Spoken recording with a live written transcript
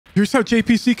Here's how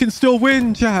JPC can still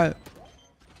win, chat.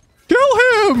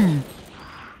 Kill him!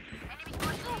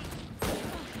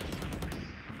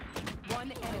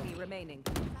 One enemy remaining.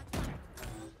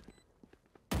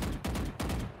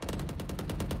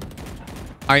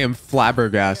 I am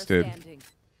flabbergasted. Standing.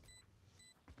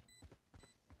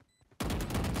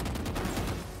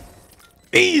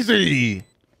 Easy!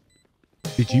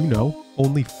 Did you know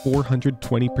only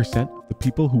 420% of the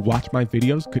people who watch my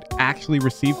videos could actually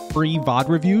receive free VOD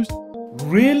reviews?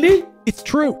 Really? It's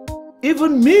true.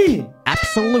 Even me?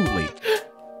 Absolutely.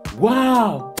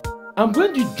 Wow. I'm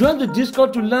going to join the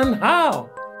Discord to learn how.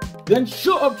 Then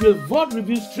show up to a VOD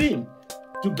review stream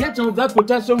to get some of that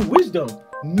potassium wisdom.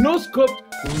 No scope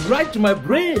right to my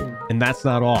brain. And that's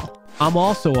not all. I'm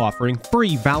also offering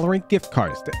free Valorant gift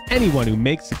cards to anyone who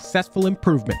makes successful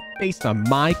improvement based on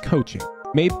my coaching,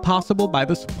 made possible by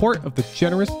the support of the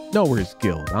generous Knowers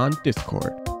Guild on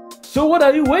Discord. So what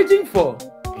are you waiting for?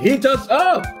 Hit us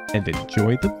up! And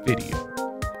enjoy the video.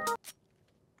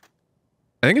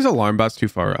 I think his alarm bot's too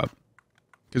far up.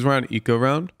 Because we're on eco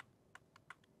round.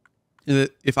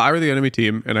 If I were the enemy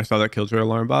team and I saw that Killjoy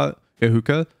alarm bot,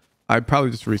 Hookah, I'd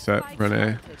probably just reset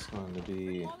Rene. It's going to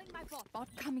be...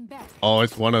 Oh,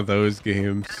 it's one of those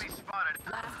games.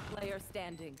 Last player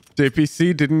standing.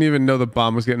 JPC didn't even know the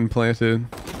bomb was getting planted.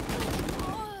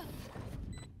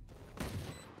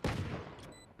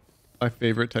 My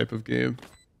favorite type of game.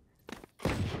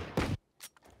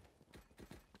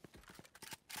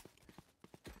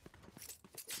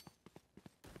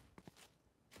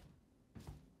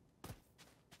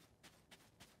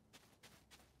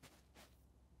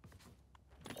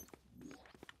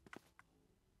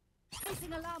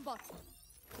 Placing alarm bot.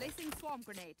 Placing swarm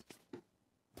grenade.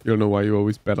 You don't know why you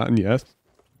always bet on yes?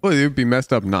 Well, it would be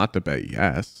messed up not to bet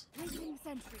yes. Placing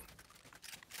sentry.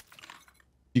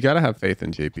 You gotta have faith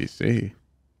in JPC.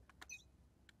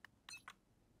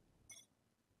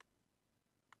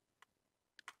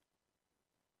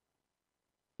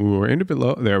 Ooh, we're aimed a bit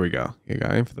low. There we go. You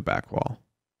got aim for the back wall.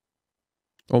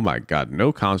 Oh my god,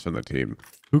 no comms from the team.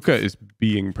 Hookah is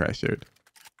being pressured.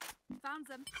 Found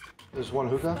them. There's one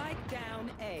hookah. Spike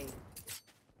down A.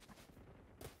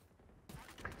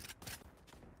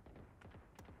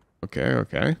 Okay,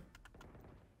 okay.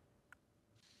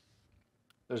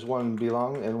 There's one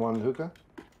belong and one hookah.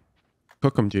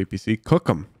 Cook 'em, JPC. Cook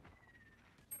 'em.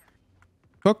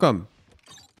 Cook 'em.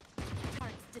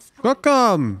 Cook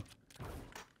 'em.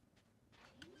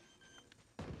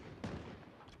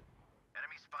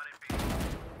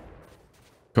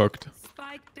 Cooked.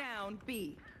 Spike down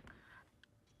B.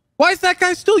 Why is that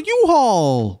guy still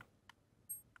U-Haul?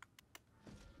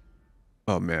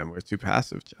 Oh man, we're too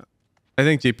passive, John. I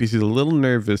think JPC's a little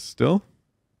nervous still.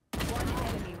 One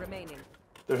enemy remaining.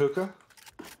 They're hookah.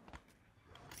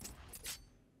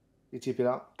 You TP it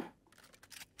out.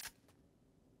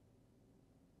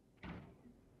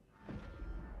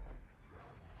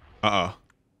 Uh-oh.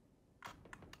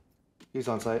 He's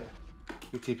on site.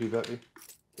 He TP back me.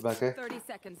 The back A. 30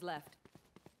 seconds left.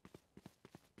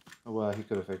 Oh, well, he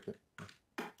could have faked it.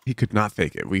 He could not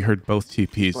fake it. We heard both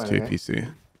TPs, Planning, eh?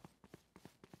 JPC.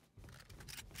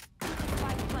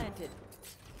 Spike planted.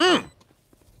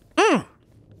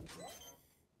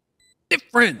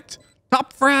 Different.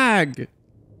 Top frag.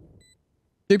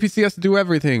 JPC has to do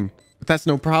everything. But that's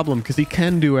no problem because he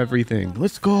can do everything.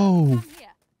 Let's go. Here.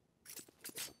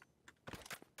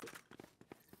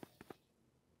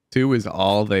 2 is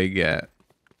all they get.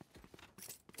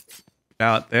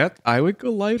 Now that I would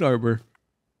go light armor.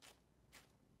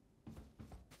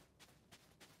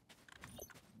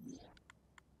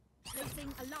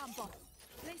 Placing alarm bot.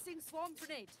 Placing swarm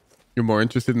grenade. You're more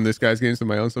interested in this guy's games than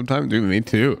my own sometimes? Dude, me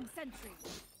too. Sentry.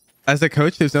 As a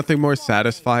coach, there's nothing more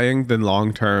satisfying than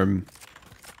long-term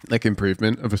like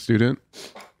improvement of a student.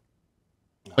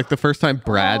 Like the first time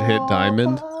Brad hit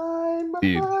diamond.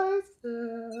 Dude. Get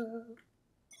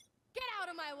out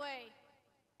of my way.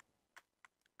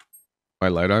 My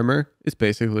light armor is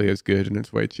basically as good and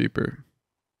it's way cheaper.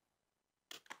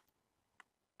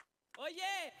 Oh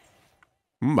yeah.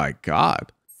 Oh my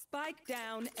god. Spike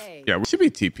down A. Yeah, we should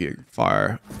be TPing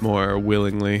far more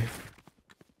willingly.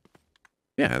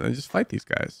 Yeah, and then just fight these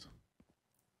guys.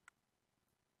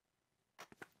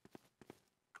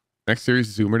 Next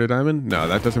series, Zoomer to Diamond? No,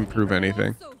 that doesn't prove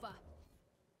anything. It's over.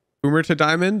 Zoomer to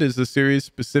Diamond is the series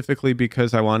specifically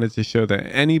because I wanted to show that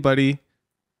anybody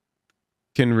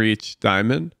can reach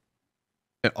Diamond.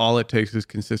 And all it takes is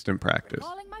consistent practice.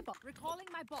 Recalling my bot. Recalling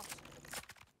my bot.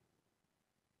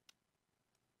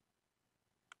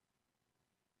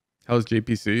 How's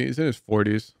JPC? He's in his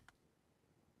 40s.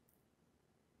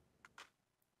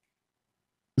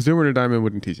 Zoomer to Diamond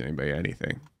wouldn't teach anybody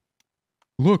anything.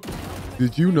 look,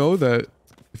 did you know that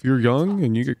if you're young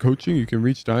and you get coaching, you can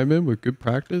reach diamond with good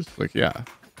practice? Like, yeah.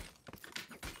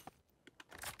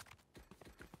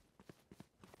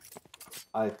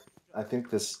 I think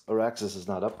this Araxis is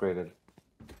not upgraded.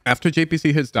 After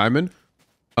JPC hits diamond,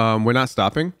 we're not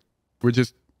stopping. We're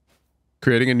just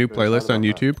creating a new Very playlist excited on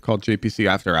about YouTube called JPC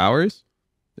After Hours.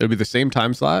 It'll be the same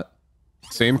time slot,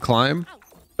 same climb,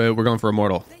 but we're going for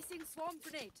Immortal. Placing swarm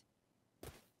grenade.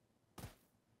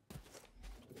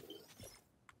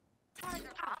 Target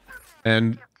out.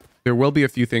 And there will be a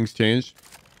few things changed.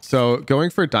 So going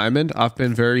for diamond, I've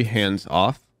been very hands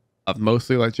off. I've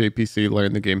mostly let JPC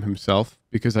learn the game himself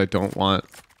because I don't want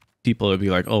people to be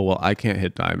like, oh, well, I can't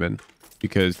hit diamond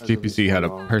because That's gonna be JPC so had a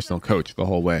long. personal coach the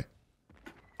whole way.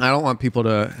 I don't want people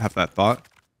to have that thought.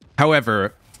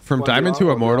 However, from One diamond beyond to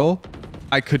or immortal,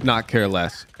 I could not care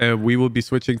less. And we will be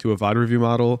switching to a VOD review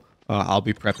model. I'll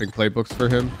be prepping playbooks for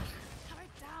him. Turret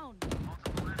down.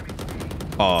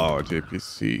 Oh,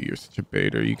 JPC, you're such a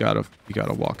baiter. You gotta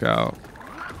walk out.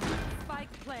 Spike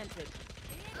planted.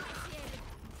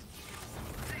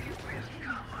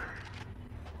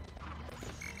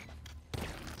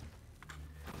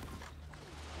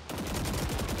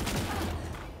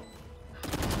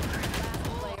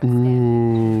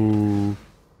 Ooh.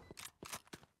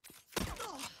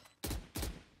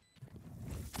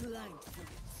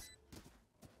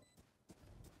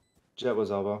 Jet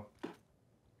was elbow.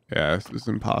 Yeah, this is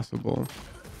impossible.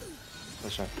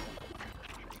 Let's try.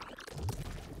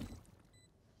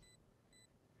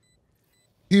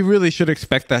 You really should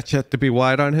expect that jet to be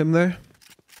wide on him there.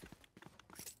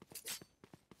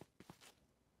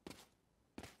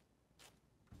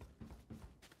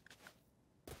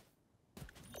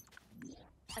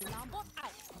 Alarm bot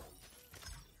out.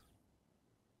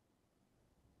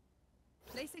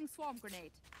 Placing swarm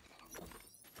grenade.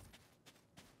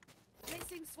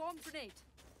 Placing swarm grenade.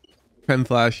 Pen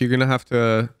Flash, you're gonna have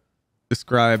to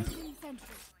describe Placing sentry.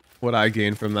 what I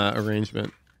gained from that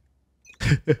arrangement.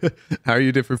 How are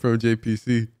you different from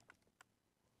JPC?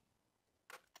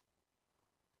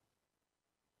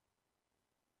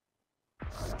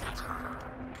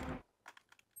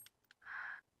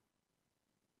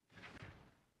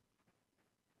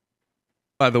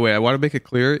 By the way, I want to make it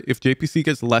clear, if JPC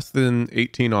gets less than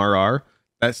 18 RR,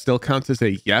 that still counts as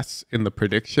a yes in the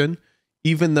prediction,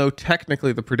 even though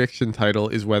technically the prediction title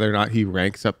is whether or not he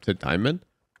ranks up to diamond.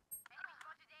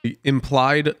 The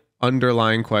implied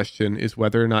underlying question is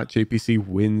whether or not JPC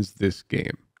wins this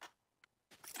game.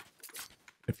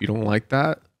 If you don't like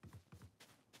that,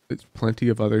 there's plenty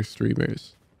of other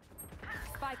streamers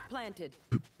Spike planted.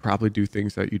 who probably do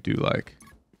things that you do like.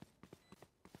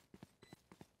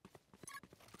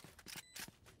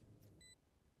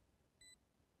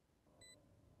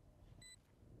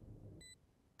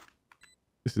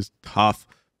 This is tough.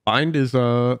 Bind is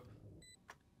I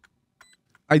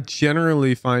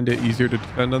generally find it easier to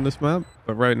defend on this map,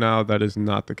 but right now that is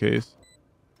not the case.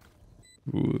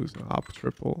 Ooh, there's an op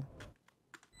triple.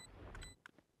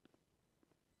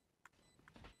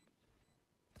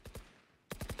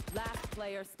 Last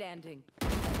player standing.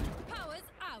 Powers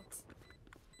out.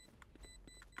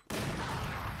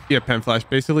 Yeah, Pen Flash.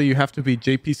 Basically, you have to be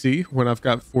JPC when I've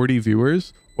got 40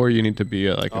 viewers, or you need to be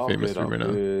like a All famous good, all streamer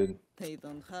now. good. They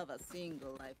don't have a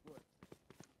single life worth.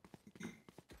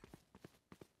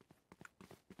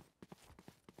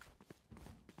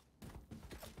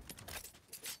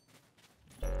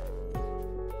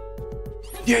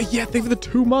 Yeah, thank you for the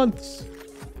 2 months.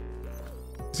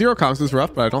 Zero comms is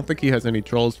rough, but I don't think he has any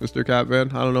trolls, Mr.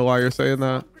 Catman. I don't know why you're saying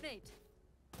that. Swarm grenade.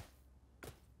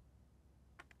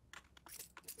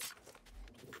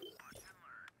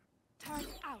 Target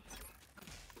out.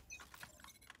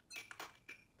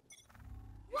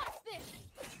 What's this?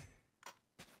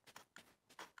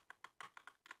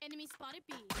 Enemy spotted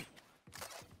B.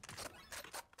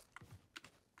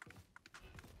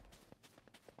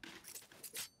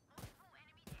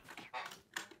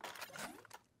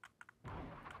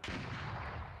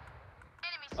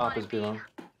 Op is below.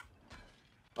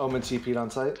 Omen TP'd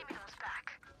on site.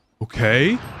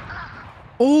 Okay.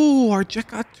 Oh, our jet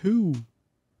got 2. Here.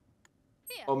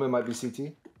 Omen might be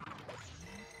CT.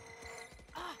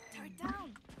 Ah, turret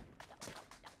down.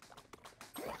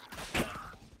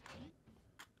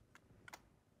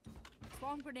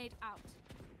 Swarm grenade out.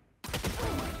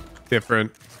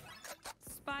 Different.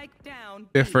 Spike down.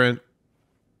 Different.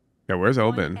 Yeah, where's One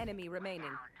Omen? enemy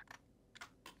remaining.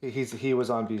 He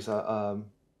was on B side.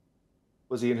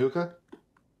 Was he in hookah?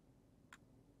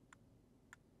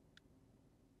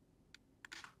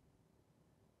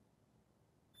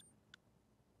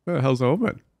 Where the hell's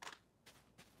Omen?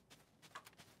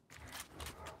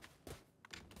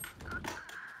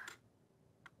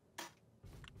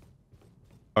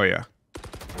 Oh yeah.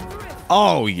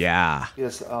 Oh yeah.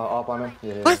 Yes, up on him.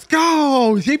 Yeah. Let's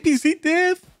go. JPC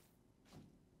div.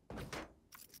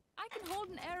 I can hold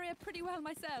an area pretty well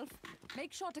myself.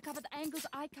 Make sure to cover the angles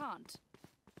I can't.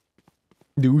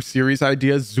 New series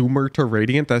idea, Zoomer to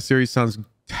Radiant. That series sounds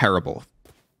terrible.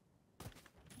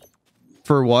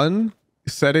 For one,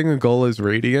 setting a goal as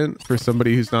Radiant for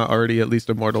somebody who's not already at least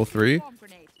Immortal 3 Swarm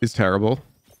grenade. is terrible.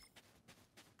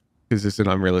 Because it's an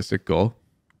unrealistic goal.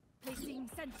 Placing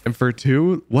sentry. And for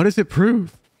two, what does it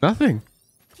prove? Nothing.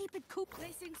 Keep it cool.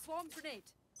 Placing swarm grenade.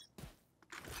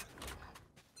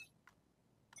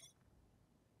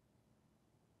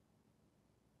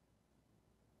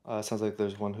 Sounds like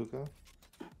there's one hookah.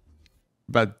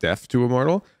 About death to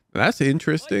Immortal. That's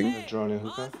interesting. A drone and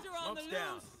hookah.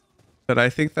 But I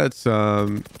think that's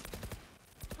too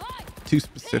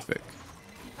specific.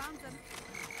 Found them.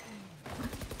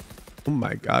 Oh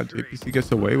my god, JPC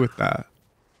gets away with that.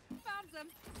 Found them.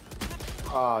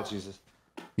 Ah, Jesus.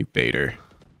 You baiter.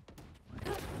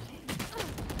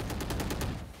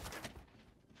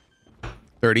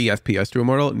 $30 FPS to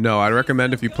Immortal? No, I'd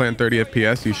recommend if you plan 30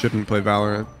 FPS, you shouldn't play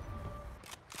Valorant.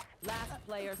 Last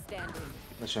player standing.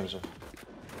 Let's try.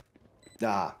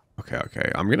 Ah.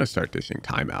 Okay. I'm gonna start dishing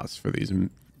timeouts for these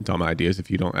dumb ideas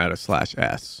if you don't add a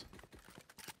 /S.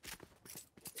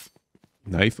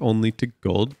 Knife only to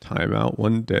gold. Timeout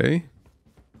one day.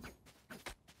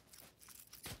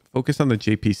 Focus on the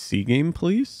JPC game,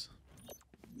 please.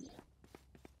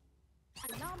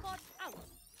 Alarm bot out.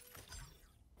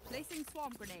 Placing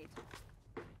swarm grenade.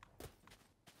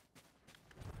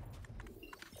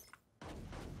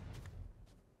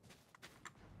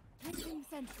 Placing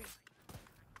sentry.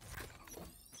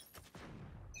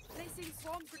 Placing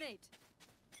swarm grenade.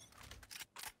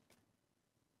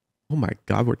 Oh my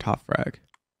god, we're top frag.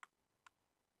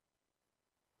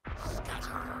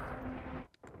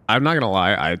 I'm not gonna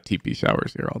lie, I had TP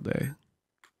showers here all day.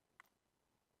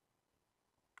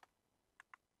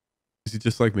 Is he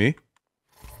just like me?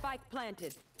 Spike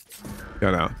planted.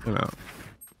 Go now.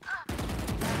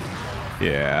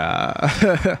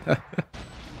 Yeah.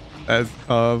 That's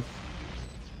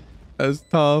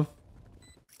tough.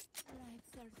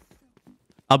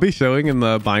 I'll be showing in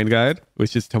the bind guide,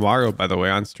 which is tomorrow, by the way,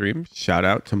 on stream. Shout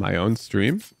out to my own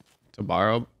stream.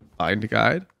 Tomorrow, bind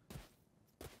guide.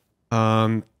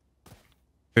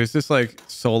 There's this like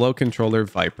solo controller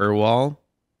Viper wall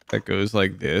that goes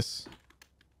like this.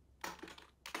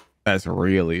 That's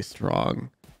really strong.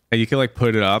 And you can like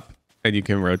put it up and you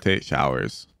can rotate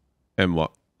showers. And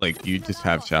what, like you just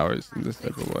have showers in this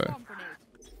type of way. Swarm grenade.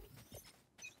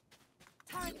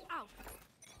 Turret out.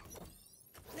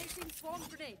 Placing swarm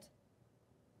grenade.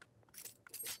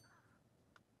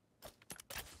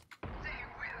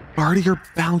 Barty your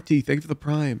bounty. Thank you for the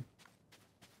prime.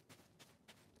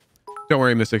 Don't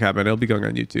worry, Mr. Catman. It'll be going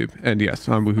on YouTube. And yes,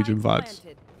 on Woohoojin VODs.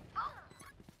 Planted.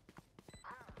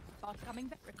 Bot coming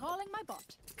back. Recalling my bot.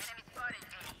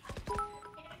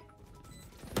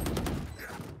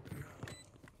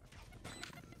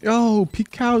 Yo, Pete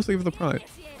Cows. Thank you for the prime.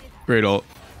 Initiated. Great ult.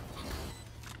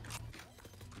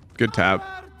 Good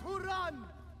tap.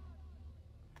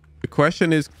 The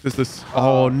question is, does this...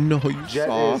 Oh, no, you Jet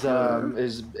saw her.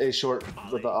 is a short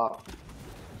with the op.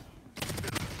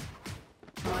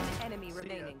 One enemy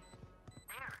remaining.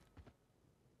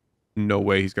 No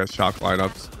way he's got shock lineups.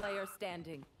 Last player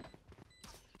standing.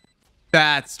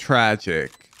 That's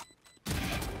tragic.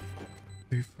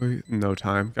 No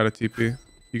time. Got a TP.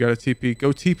 You got a TP.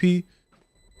 Go TP.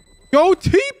 Go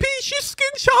TP. She's skin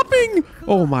shopping.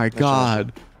 Oh my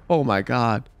god. Oh my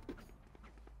god.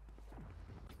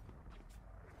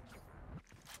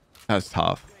 That's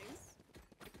tough.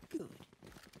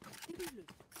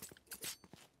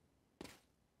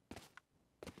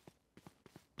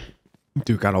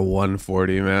 Dude got a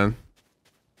 140, man.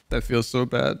 That feels so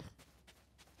bad.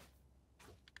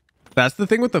 That's the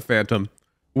thing with the Phantom.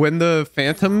 When the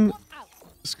Phantom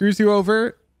screws you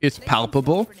over, it's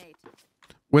palpable. Grenade.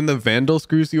 When the Vandal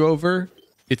screws you over,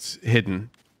 it's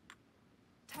hidden.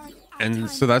 Turret out. And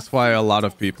so that's why a lot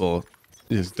of people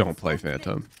just don't play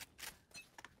Phantom.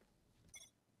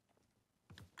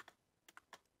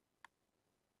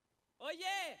 Oh yeah,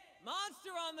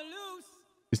 monster on the loose.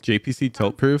 Is JPC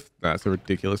tilt proof? That's a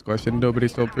ridiculous question.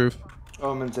 Nobody's tilt proof.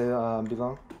 Omens, they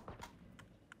belong.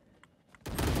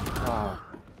 Ah.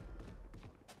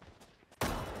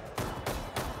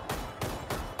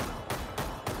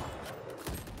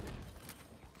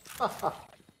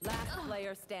 Last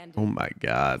player standing. Oh my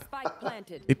god. Spike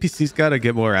planted. JPC's got to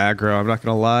get more aggro. I'm not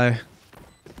gonna lie.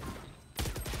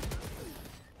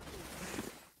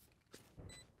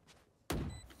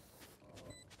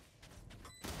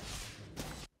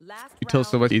 Last You kill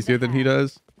so round much in the easier than he half.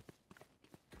 does.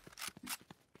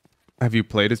 Have you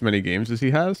played as many games as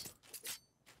he has?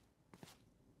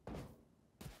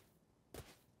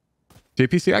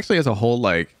 JPC actually has a whole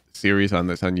like series on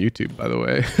this on YouTube, by the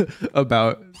way,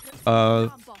 about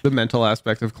the mental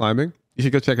aspect of climbing. You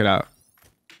should go check it out.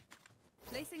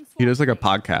 Placing He does like a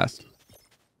swarm podcast.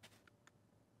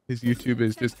 His YouTube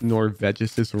is just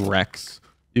Norvegisus Rex.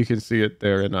 You can see it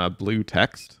there in blue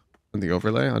text in the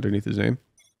overlay underneath his name.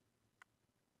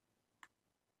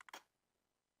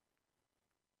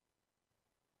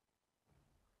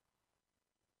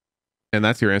 And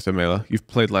that's your answer, Mela. You've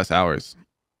played less hours.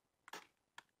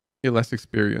 You're less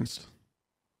experienced.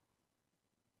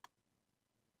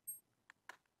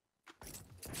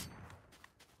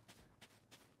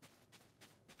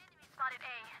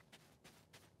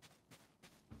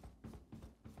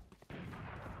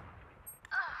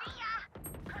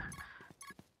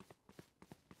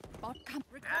 bot. Come,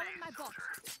 recalling my bot.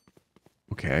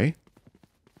 Okay.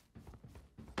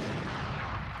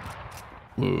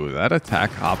 Ooh, that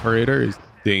attack operator is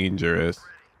dangerous.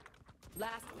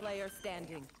 Last player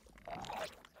standing.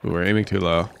 Ooh, we're aiming too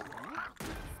low.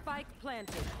 Spike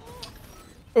planted.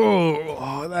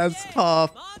 Oh, that's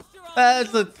tough.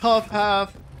 That's a tough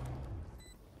half.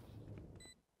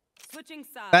 Switching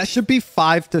sides. That should be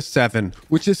 5-7,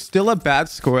 which is still a bad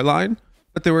scoreline.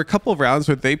 But there were a couple of rounds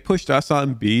where they pushed us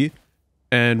on B,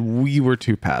 and we were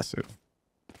too passive.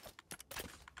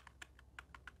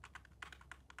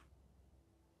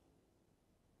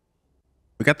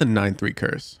 We got the 9-3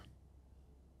 curse.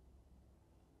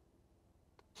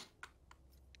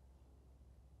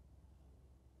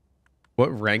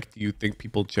 What rank do you think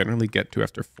people generally get to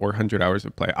after 400 hours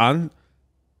of play? I'm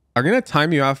going to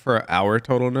time you off for an hour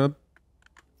total, Nub.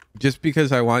 Just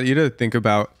because I want you to think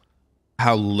about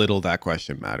how little that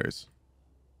question matters.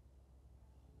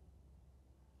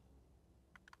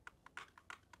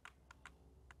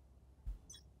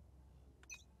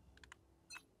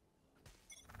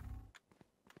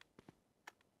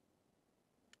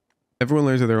 Everyone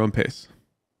learns at their own pace.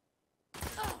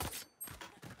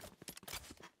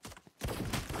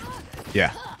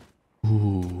 Yeah.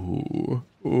 Ooh.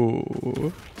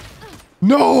 Ooh.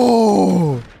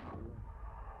 No!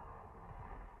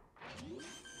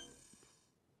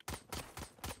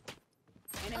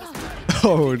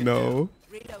 Oh no.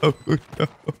 Oh no.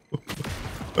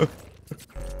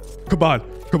 Come on.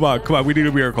 Come on. Come on. We need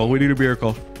a miracle. We need a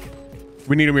miracle.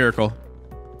 We need a miracle.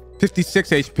 56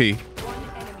 HP. One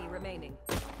enemy remaining.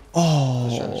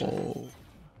 Oh.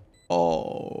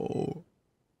 Oh.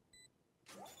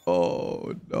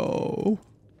 Oh no.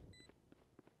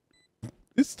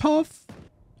 It's tough.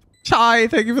 Chai,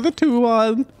 thank you for the 2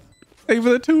 months. Thank you for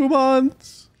the 2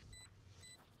 months.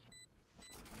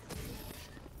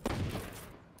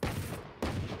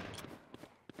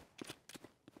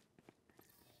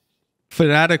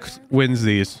 Fnatic wins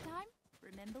these. Time?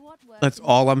 Remember what works. That's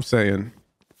all I'm saying.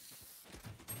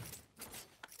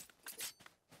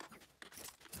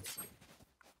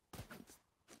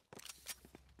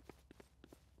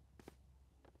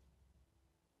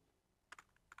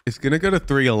 It's gonna go to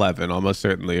 3-11 almost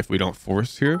certainly if we don't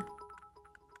force here.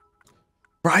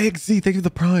 Ryx Z, thank you for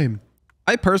the prime.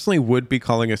 I personally would be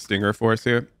calling a Stinger force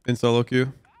here in solo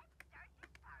queue.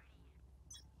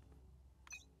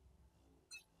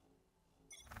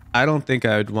 I don't think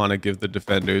I would want to give the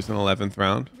defenders an 11th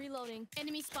round. Reloading.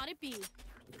 Enemy spotted B.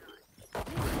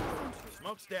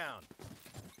 Smoke's down.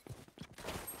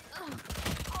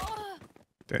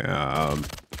 Damn.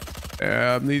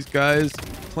 Damn, these guys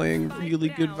playing really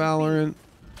good Valorant.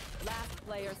 Last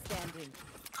player standing.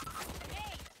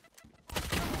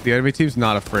 The enemy team's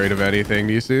not afraid of anything,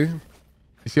 do you see? You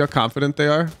see how confident they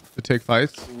are to take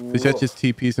fights? The Jett just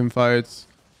TPs in fights.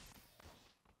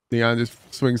 Leon just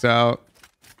swings out.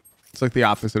 It's like the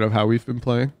opposite of how we've been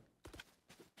playing.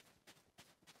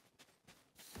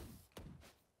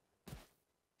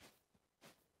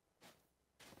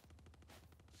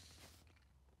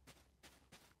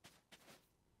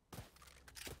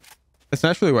 That's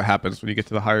naturally what happens when you get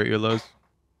to the higher elos.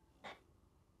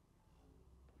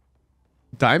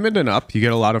 Diamond and up, you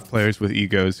get a lot of players with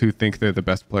egos who think they're the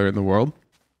best player in the world.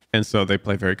 And so they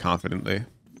play very confidently.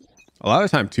 A lot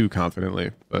of time too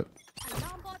confidently, but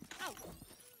Alarm bot out.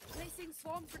 Placing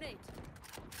swarm grenade.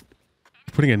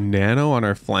 putting a nano on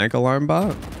our flank alarm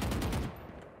bot?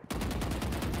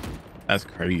 That's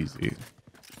crazy.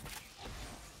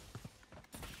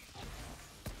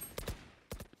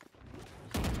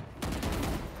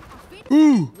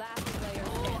 Ooh! Last player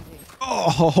standing.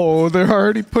 Oh, they're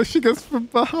already pushing us from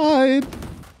behind.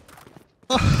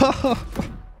 Match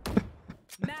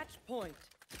point.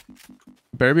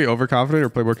 better be overconfident or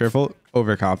play more careful?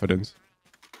 Overconfidence.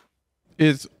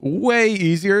 It's way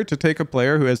easier to take a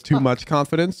player who has too much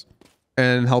confidence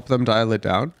and help them dial it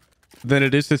down than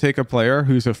it is to take a player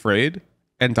who's afraid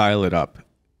and dial it up.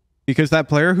 Because that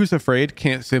player who's afraid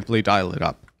can't simply dial it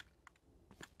up.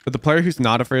 But the player who's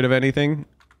not afraid of anything,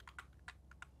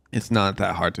 it's not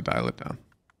that hard to dial it down.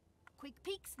 Quick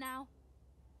peeks now.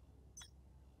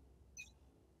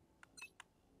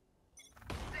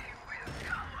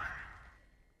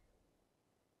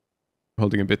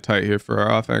 Holding a bit tight here for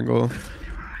our off angle.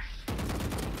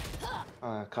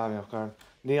 Caught me off guard.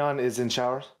 Neon is in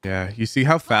showers. Yeah, you see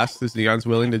how fast this Neon's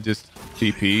willing to just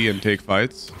TP and take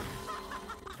fights?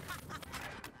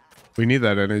 We need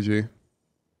that energy.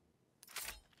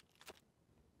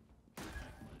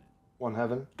 One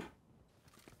heaven.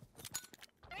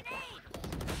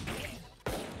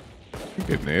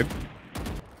 Good nade.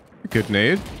 Good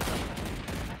nade.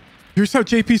 Here's how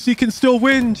JPC can still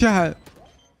win, chat.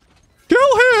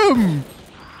 Kill him!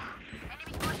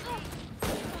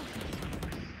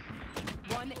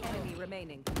 One enemy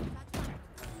remaining.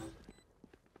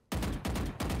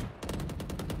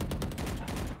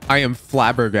 I am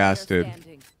flabbergasted.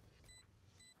 Standing.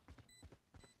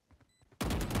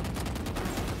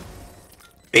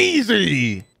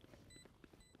 Easy!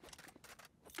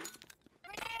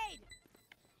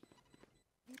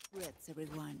 Regrets,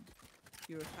 everyone.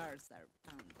 Your hearts are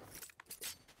pounding.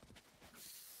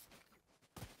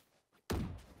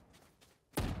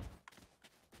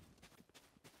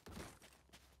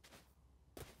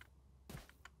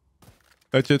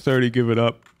 That shit's already given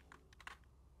up.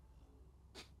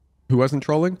 Who wasn't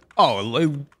trolling?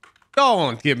 Oh,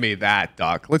 don't give me that,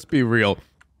 Doc. Let's be real.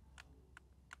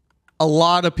 A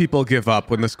lot of people give up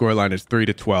when the scoreline is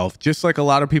 3-12. Just like a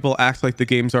lot of people act like the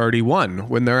game's already won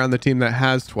when they're on the team that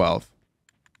has 12.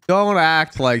 Don't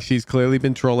act like she's clearly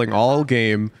been trolling all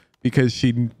game because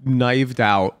she knifed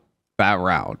out that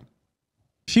round.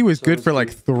 She was good for like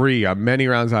 3 on many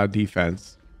rounds on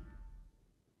defense.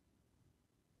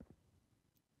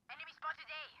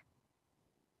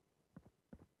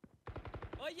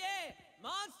 Oh yeah!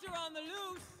 Monster on the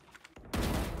loose!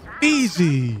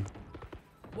 Easy.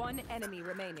 One enemy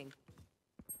remaining.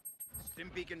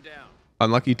 Stim beacon down.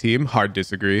 Unlucky team. Hard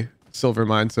disagree. Silver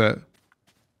mindset.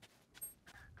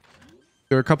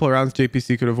 There were a couple of rounds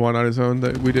JPC could have won on his own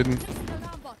that we didn't.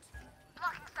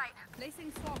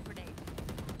 Placing swarm grenade.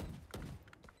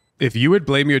 If you would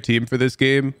blame your team for this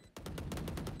game,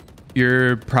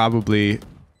 you're probably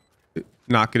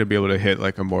not going to be able to hit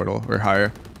like Immortal or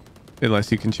higher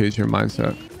unless you can change your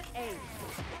mindset.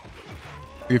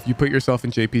 If you put yourself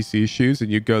in JPC's shoes and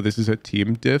you go, this is a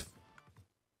team diff,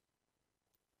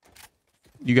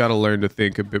 you got to learn to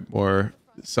think a bit more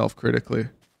self-critically.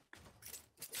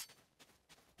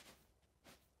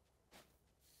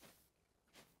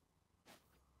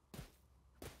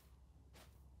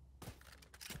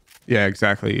 Yeah,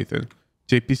 exactly, Ethan.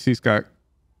 JPC's got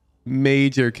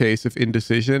major case of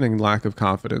indecision and lack of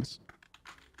confidence.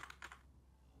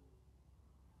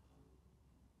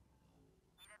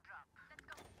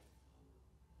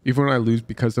 Even when I lose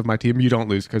because of my team, you don't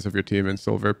lose because of your team in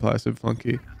Silver, Placid,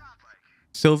 Funky.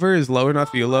 Silver is low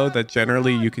enough elo that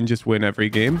generally you can just win every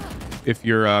game if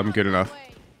you're good enough.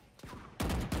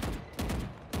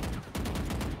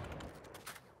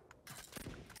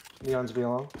 Neon's be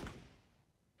along.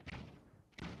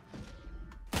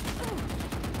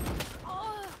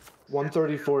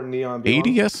 $134 Neon.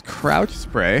 ADS crouch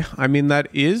spray. I mean, that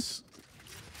is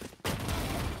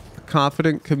a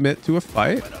confident commit to a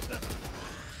fight.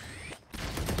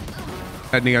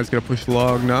 That Neon's gonna push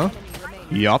long now.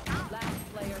 Yup.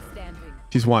 Last player standing.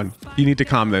 She's won. You need to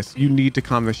calm this. You need to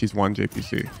calm this. She's won,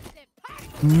 JPC.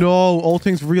 No,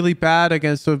 ulting's really bad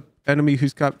against an enemy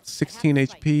who's got 16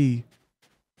 HP.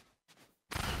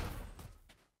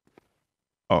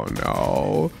 Oh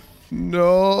no.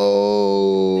 No.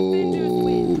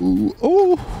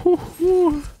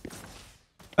 Oh.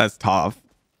 That's tough.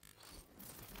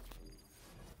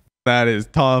 That is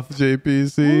tough,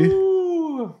 JPC.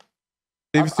 Ooh.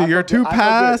 JPC, you're too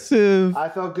passive. I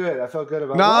felt good. I felt good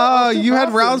about it. Nah, What? you had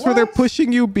Passive? rounds where they're What?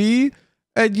 pushing you B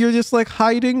and you're just like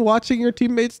hiding, watching your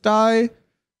teammates die.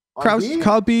 On Crouched B?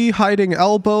 cubby, hiding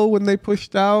elbow when they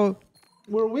pushed out.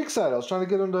 We're weak side. I was trying to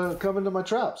get them to come into my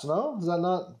traps. No? Is that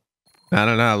not? I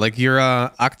don't know. Like you're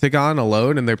octagon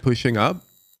alone and they're pushing up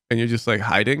and you're just like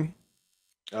hiding.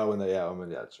 Oh, when they, yeah,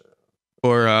 that's right.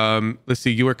 Or let's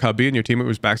see, you were cubby and your teammate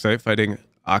was backside fighting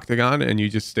octagon and you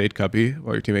just stayed cubby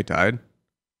while your teammate died.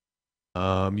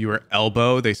 You were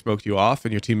elbow, they smoked you off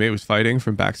and your teammate was fighting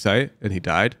from backside and he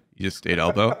died. You just stayed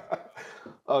elbow.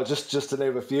 Oh, just to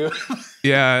name a few.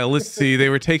 Yeah, let's see. They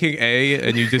were taking A,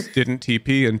 and you just didn't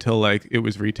TP until like it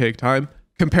was retake time.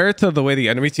 Compared to the way the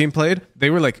enemy team played, they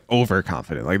were like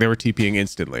overconfident. Like they were TPing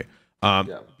instantly.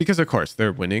 Because of course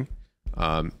they're winning.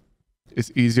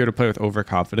 It's easier to play with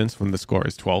overconfidence when the score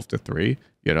is 12-3,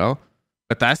 you know?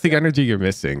 But that's the energy you're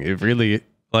missing. It really,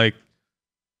 like,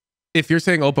 if you're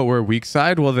saying, oh, but we're a weak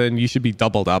side, well, then you should be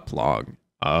doubled up long.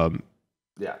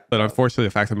 Yeah. But unfortunately,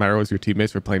 the fact of the matter was your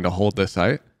teammates were playing to hold the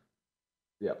site.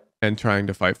 Yep. And trying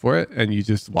to fight for it. And you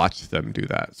just watch them do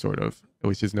that, sort of,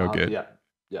 which is no good. Yeah.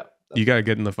 Yeah. You got to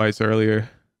get in the fights earlier.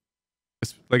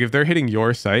 Like, if they're hitting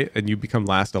your site and you become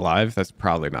last alive, that's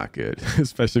probably not good,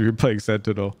 especially if you're playing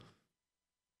Sentinel.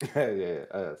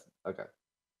 Yeah. Okay.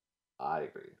 I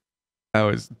agree. That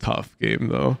was a tough game,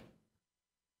 though.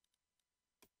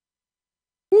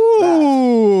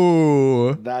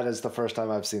 Ooh. That is the first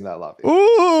time I've seen that lobby.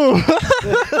 Ooh.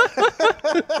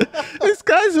 This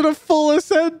guy's in a full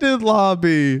Ascended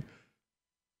lobby.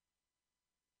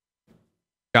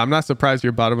 Yeah, I'm not surprised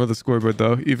you're bottom of the scoreboard,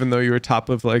 though, even though you were top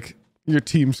of, like, your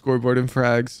team scoreboard in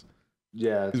frags.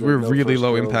 Yeah. Because we were really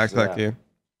low impact that game.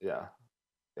 Yeah.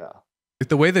 Yeah.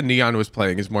 The way the Neon was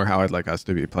playing is more how I'd like us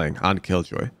to be playing on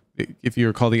Killjoy. If you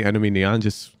recall the enemy Neon,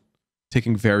 just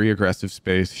taking very aggressive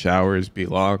space, showers, be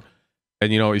long.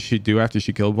 And you know what she'd do after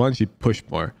she killed one? She'd push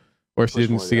more. Or if she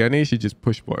didn't see any, she'd just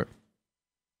push more.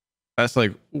 That's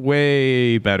like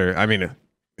way better. I mean,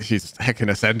 she's heckin'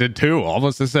 Ascended 2,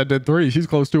 almost Ascended 3. She's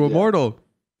close to Immortal.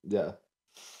 Yeah.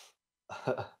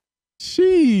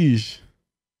 Sheesh.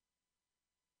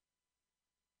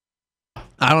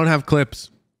 I don't have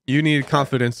clips. You need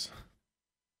confidence.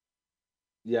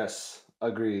 Yes,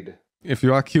 agreed. If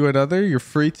you want Q another, you're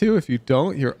free to. If you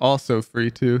don't, you're also free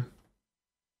to.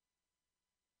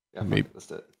 Yeah, Maybe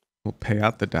that's it. we'll pay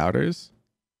out the doubters.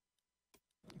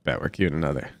 Bet we're queuing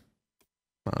another.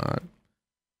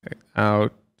 Pay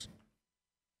out.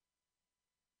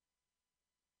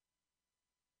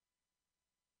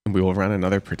 And we will run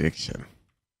another prediction.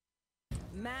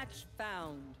 Match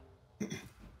found.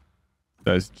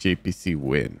 Does JPC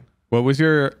win? What was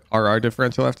your RR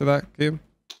differential after that game?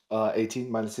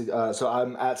 18 minus 6. So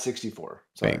I'm at 64.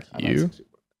 Sorry, Thank I'm at you.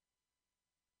 64.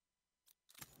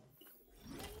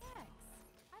 Relax.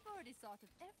 I've already thought of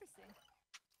everything.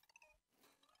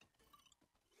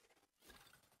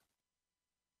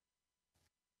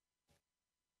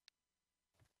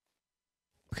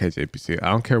 Okay, JPC.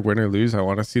 I don't care win or lose. I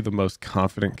want to see the most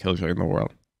confident Killjoy in the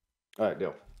world. All right,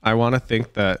 deal. I want to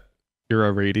think that you're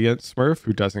a Radiant Smurf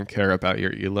who doesn't care about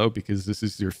your elo because this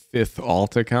is your 5th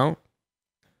alt account.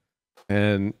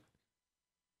 And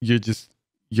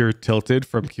you're tilted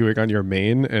from queuing on your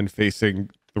main and facing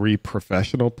 3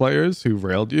 professional players who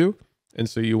railed you. And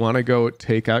so you want to go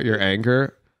take out your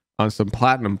anger on some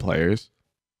platinum players.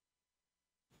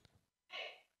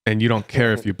 And you don't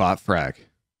care if you bot frag.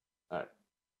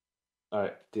 All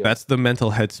right, deal. That's the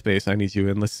mental headspace I need you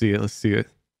in. Let's see it. Let's see it.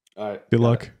 All right. Good got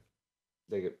luck.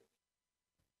 it.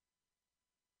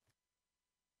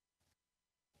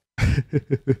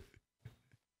 Take it.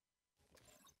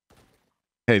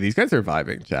 Hey, these guys are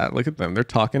vibing, chat. Look at them. They're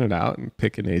talking it out and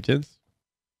picking agents.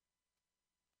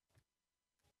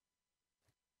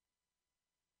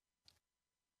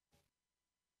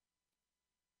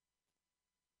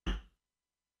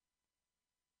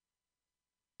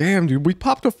 Damn, dude. We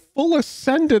popped a full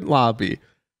Ascendant lobby.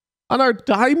 On our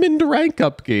Diamond rank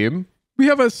up game, we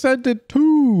have Ascendant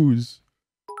 2s.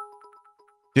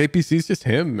 JPC's just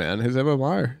him, man. His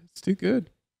MMR. It's too good.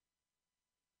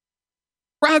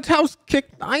 Roundhouse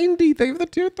kick 90. They have the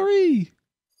tier 3.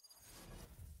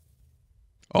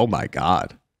 Oh my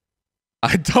god.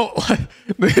 I don't like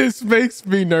this. Makes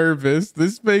me nervous.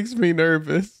 This makes me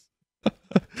nervous.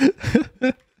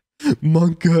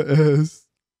 Monka S.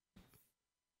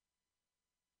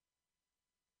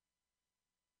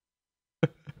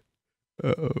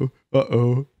 Uh-oh.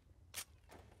 Uh-oh.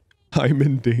 I'm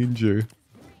in danger.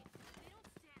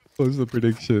 What was the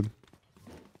prediction?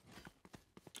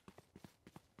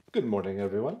 Good morning,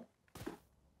 everyone.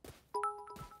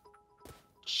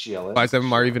 Chilling. Why does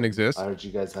MMR even exist? I heard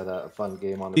you guys had a fun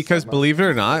game on. Because believe it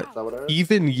or not, Is that what I heard?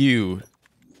 even you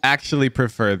actually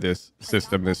prefer this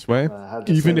system this way. Had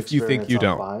the Even same if you think you experience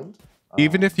don't. on Bind.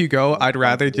 Even if you go, I'd fun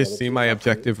rather for the just other see two my countries.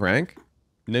 objective rank.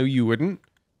 No, you wouldn't.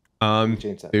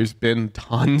 Change that. There's been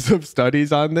tons of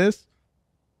studies on this.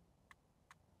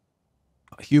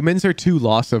 Humans are too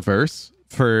loss averse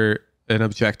for an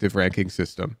objective ranking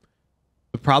system.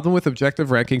 The problem with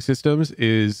objective ranking systems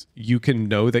is you can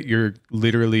know that you're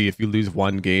literally, if you lose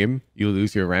one game, you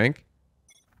lose your rank.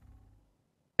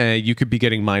 And you could be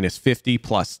getting minus 50,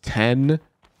 plus 10,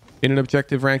 in an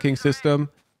objective ranking system.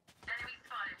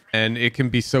 And it can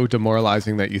be so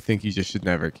demoralizing that you think you just should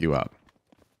never queue up.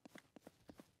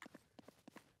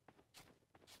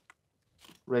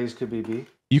 Raze could be B.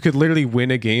 You could literally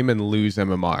win a game and lose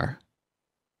MMR.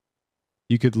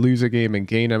 You could lose a game and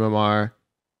gain MMR.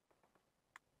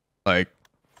 Like,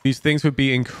 these things would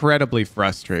be incredibly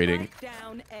frustrating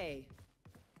Down A.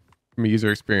 from a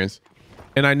user experience.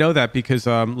 And I know that because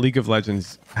League of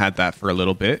Legends had that for a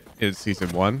little bit in season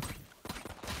 1.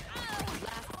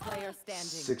 Last player standing.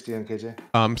 60 on KJ.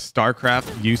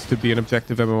 StarCraft used to be an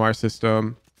objective MMR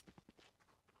system.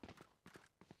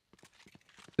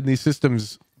 And these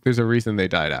systems, there's a reason they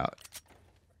died out.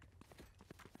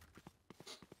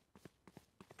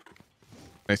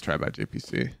 Nice try by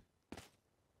JPC.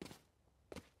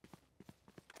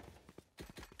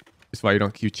 That's why you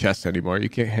don't queue chess anymore. You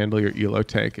can't handle your elo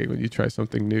tanking when you try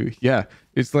something new. Yeah,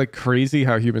 it's like crazy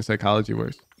how human psychology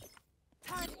works.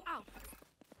 Turret out.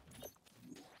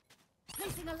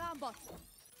 Placing alarm bot.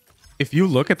 If you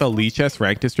look at the Lee Chess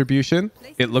rank distribution,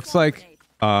 it looks like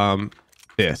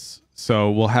this.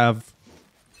 So we'll have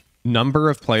number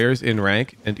of players in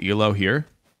rank and elo here.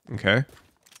 Okay.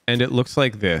 And it looks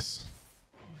like this.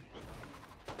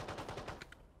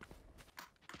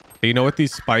 You know what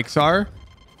these spikes are?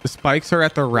 The spikes are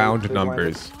at the round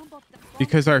numbers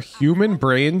because our human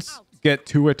brains get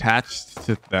too attached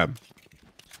to them.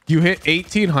 You hit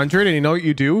 1800 and you know what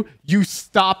you do? You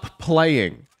stop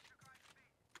playing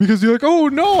because you're like, oh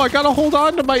no, I gotta hold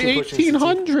on to my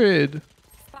 1800.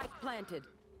 Spike planted.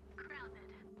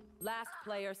 Last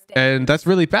player standing. And that's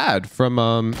really bad from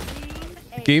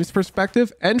the game's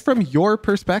perspective and from your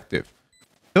perspective.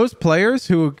 Those players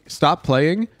who stop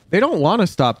playing, they don't want to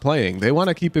stop playing. They want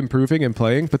to keep improving and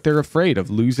playing, but they're afraid of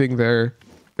losing their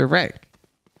rank.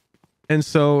 And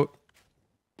so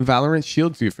Valorant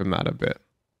shields you from that a bit.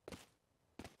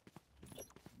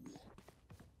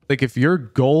 Like if you're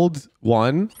gold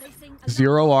 1,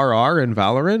 0 RR in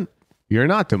Valorant, you're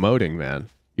not demoting, man.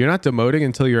 You're not demoting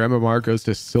until your MMR goes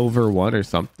to silver 1 or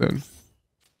something.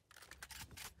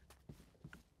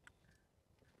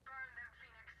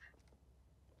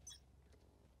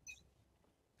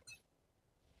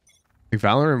 Like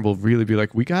Valorant will really be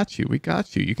like, we got you. We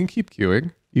got you. You can keep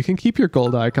queuing. You can keep your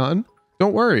gold icon.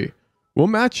 Don't worry. We'll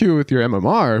match you with your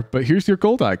MMR, but here's your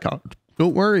gold icon.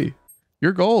 Don't worry.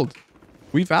 You're gold.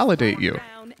 We validate you.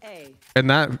 Down A. And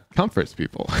that comforts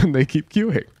people. And they keep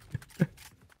queuing.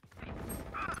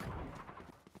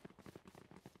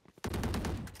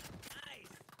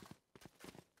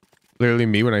 Literally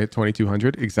me when I hit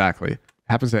 2200. Exactly.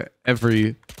 Happens at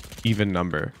every even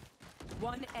number.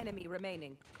 One enemy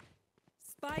remaining.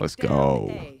 Spike Let's down go.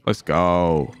 A. Let's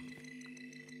go.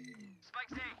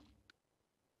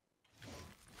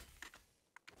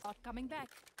 Bot coming back.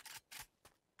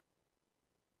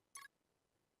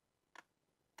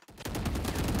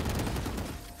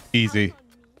 Easy.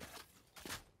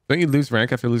 Don't you lose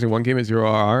rank after losing one game at 0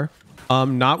 RR?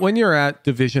 Not when you're at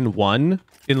Division 1,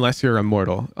 unless you're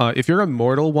Immortal. If you're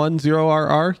Immortal 1, 0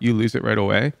 RR, you lose it right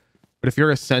away. But if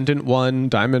you're Ascendant 1,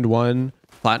 Diamond 1,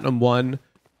 Platinum 1,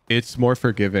 it's more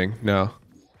forgiving. No.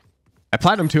 At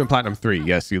Platinum 2 and Platinum 3,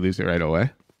 yes, you lose it right away.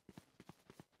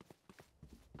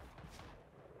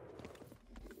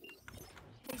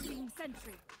 Placing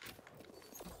sentry.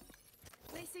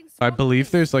 Placing I swarm believe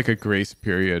grenade. there's like a grace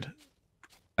period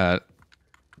at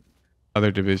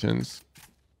other divisions.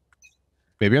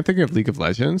 Maybe I'm thinking of League of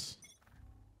Legends.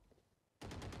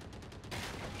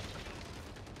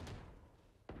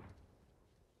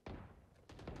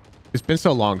 It's been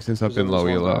so long since I've been low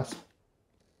elo.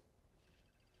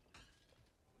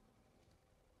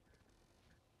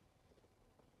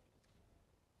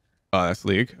 Oh, that's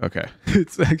League? Okay.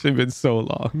 It's actually been so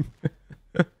long.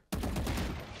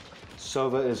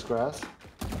 Sova is grass.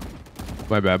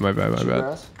 My bad, my bad, my Two bad.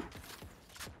 grass.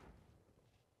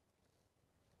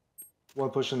 One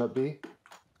pushing up B.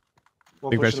 I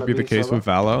think that should be the case with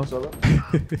Valo. Found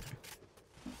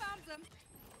them.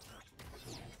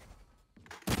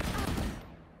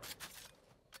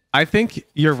 I think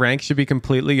your rank should be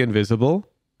completely invisible.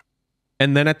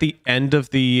 And then at the end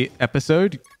of the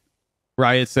episode,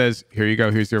 Riot says, here you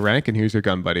go, here's your rank, and here's your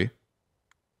gun, buddy.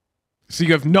 So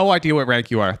you have no idea what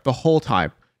rank you are the whole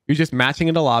time. You're just matching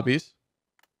into lobbies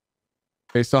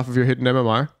based off of your hidden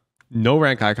MMR. No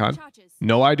rank icon. Charges.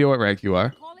 No idea what rank you are.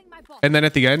 Calling my bot. And then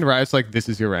at the end, Riot's like, this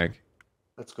is your rank.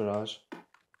 That's garage.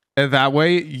 And that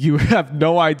way, you have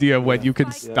no idea when you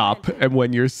can stop and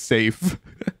when you're safe.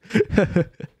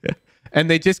 And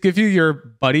they just give you your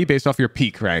buddy based off your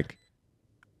peak rank.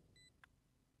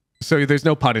 So there's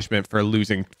no punishment for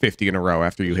losing 50 in a row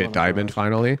after you hit Diamond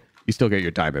finally. You still get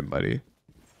your diamond, buddy.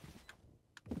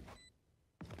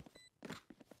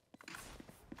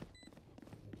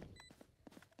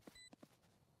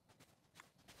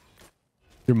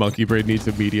 Your monkey brain needs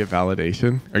immediate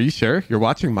validation. Are you sure? You're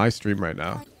watching my stream right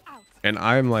now. And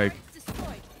I'm like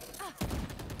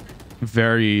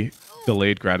very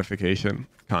delayed gratification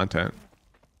content.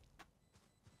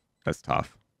 That's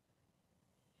tough.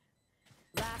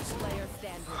 Last player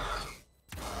standing.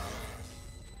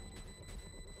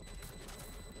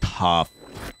 Tough.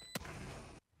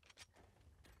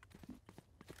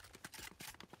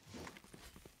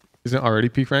 Is it already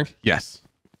peak rank? Yes.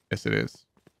 Yes, it is.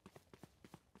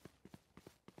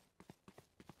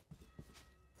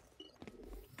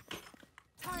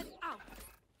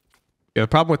 Yeah, the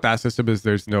problem with that system is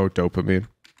there's no dopamine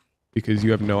because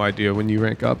you have no idea when you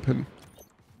rank up, and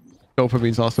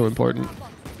dopamine's also important.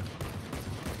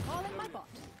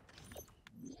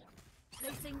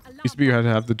 Used to be you had to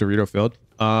have the Dorito filled.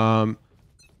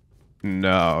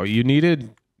 No, you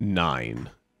needed 9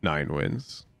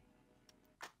 wins.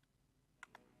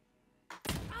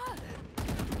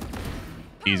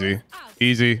 Easy.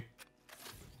 Easy.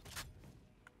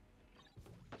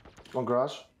 One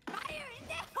garage.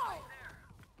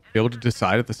 Be able to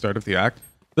decide at the start of the act.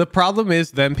 The problem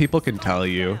is then people can tell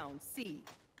you. Down, C.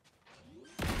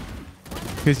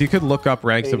 Because you could look up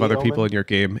ranks of other people in your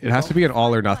game. It has to be an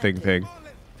all or nothing thing.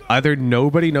 Either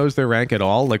nobody knows their rank at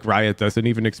all, like Riot doesn't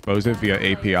even expose it via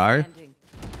API,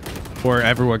 or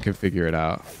everyone can figure it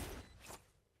out.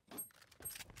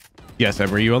 Yes,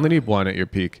 Emery, you only need 1 at your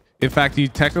peak. In fact, you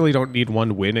technically don't need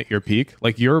 1 win at your peak.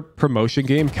 Like, your promotion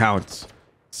game counts.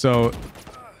 So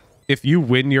if you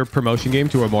win your promotion game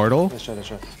to Immortal, Let's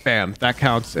try. bam, that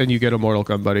counts, and you get Immortal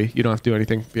gun, buddy. You don't have to do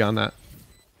anything beyond that.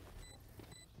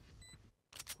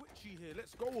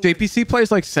 JPC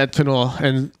plays like Sentinel,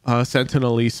 and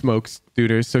Sentinel smokes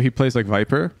duders, so he plays like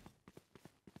Viper.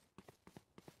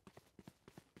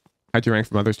 Hide your rank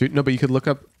from others, dude. No, but you could look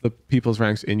up the people's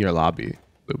ranks in your lobby,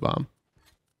 Blue Bomb.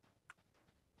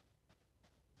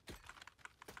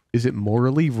 Is it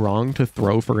morally wrong to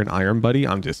throw for an iron buddy?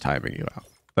 I'm just timing you out.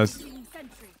 That's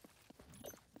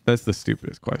the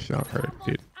stupidest question I've heard,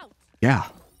 dude. Yeah.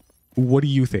 What do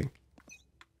you think?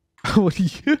 What do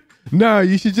you... No,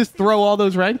 you should just throw all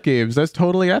those ranked games. That's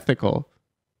totally ethical.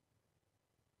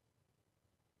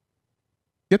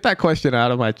 Get that question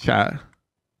out of my chat.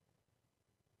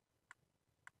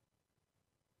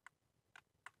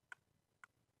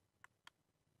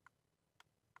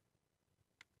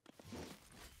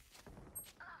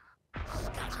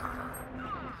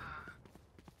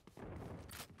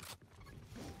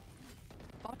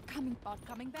 Bot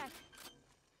coming back.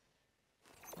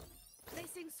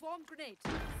 Placing swarm grenade.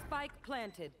 Spike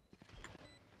planted.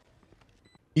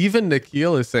 Even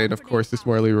Nikhil is saying, of course, it's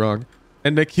morally wrong.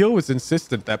 And Nikhil was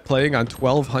insistent that playing on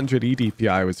 1200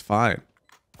 EDPI was fine.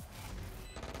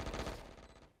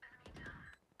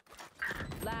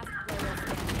 Last player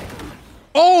standing.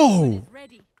 Oh!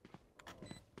 Ready.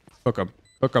 Hook him.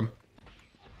 Hook him.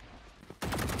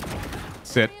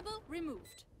 Sit. Variable removed.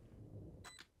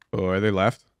 Oh, are they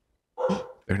left?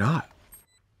 They're not.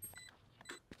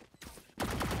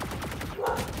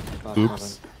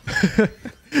 Oops.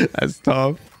 That's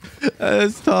tough.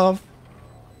 That's tough.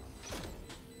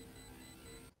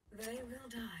 They will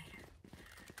die.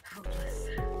 Hopeless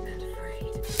and afraid.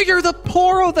 You're the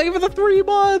Poro. Thank you for the 3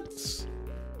 months.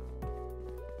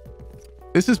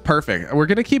 This is perfect. We're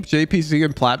going to keep JPC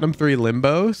in Platinum 3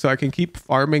 limbo so I can keep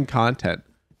farming content.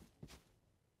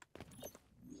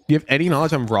 Do you have any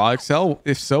knowledge on raw Excel?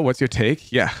 If so, what's your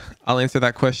take? Yeah, I'll answer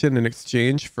that question in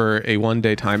exchange for a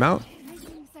 1-day timeout.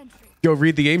 Go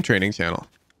read the game training channel.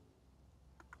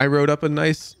 I wrote up a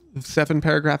nice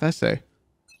 7-paragraph essay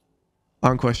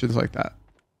on questions like that.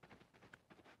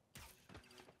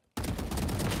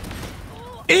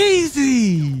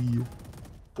 Easy.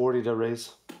 40 to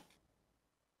raise.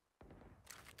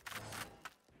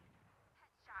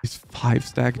 Is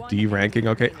 5-stack D ranking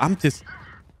okay? I'm just...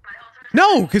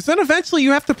 No, because then eventually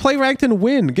you have to play ranked and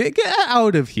win. Get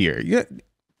out of here.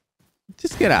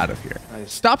 Just get out of here.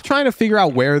 Nice. Stop trying to figure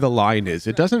out where the line is.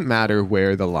 It doesn't matter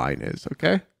where the line is,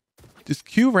 okay? Just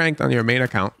queue ranked on your main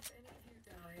account.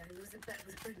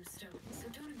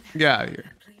 Get out of here.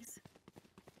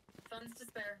 Funds to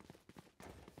spare.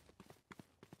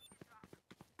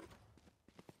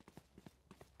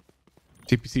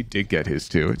 TPC did get his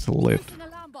too. It's a lit. Placing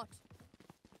alarm bot.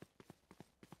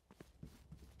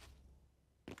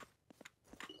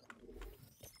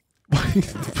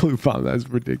 Blue bomb, that's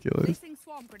ridiculous. Placing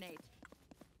swarm grenade.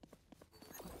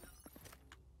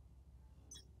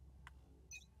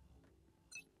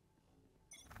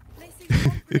 Placing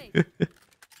swarm grenade.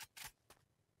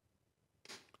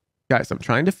 Guys, I'm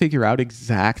trying to figure out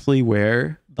exactly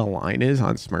where the line is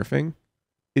on smurfing.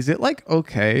 Is it like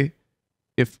okay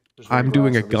if I'm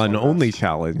doing a gun only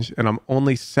challenge and I'm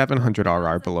only 700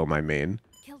 RR below my main,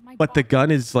 but the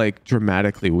gun is like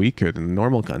dramatically weaker than the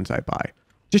normal guns I buy?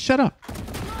 Just shut up.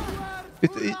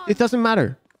 It doesn't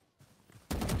matter.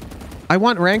 I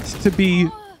want ranked to be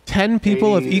 10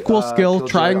 people of equal skill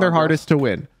trying their hardest to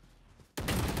win.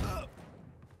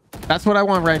 That's what I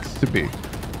want ranked to be.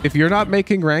 If you're not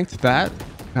making ranked that,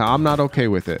 I'm not okay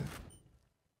with it.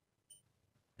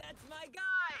 That's my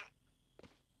guy.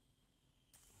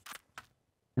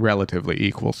 Relatively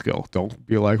equal skill. Don't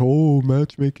be like, oh,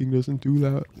 matchmaking doesn't do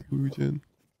that, Fujin.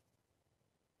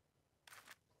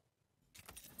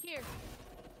 Here.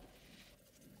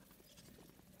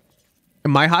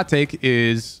 And my hot take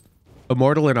is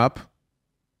Immortal and up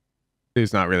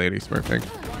is not really any smurfing.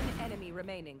 One enemy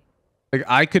remaining. Like,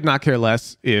 I could not care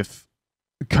less if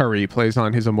Curry plays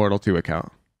on his Immortal 2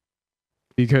 account.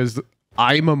 Because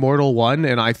I'm Immortal 1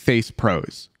 and I face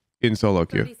pros in solo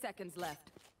queue. 30 seconds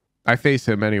left. I face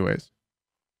him anyways.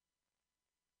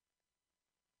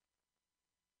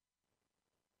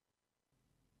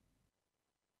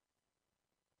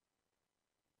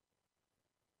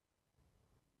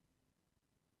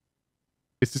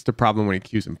 It's just a problem when he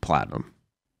queues in platinum.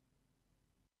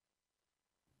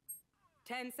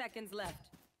 10 seconds left.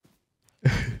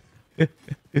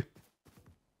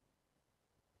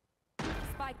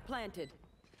 Spike planted.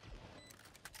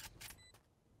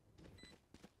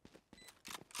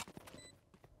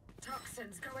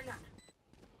 Toxins going up.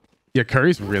 Yeah,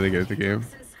 Curry's really good at the game.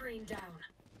 Toxin screen down.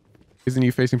 Isn't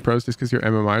you facing pros just because your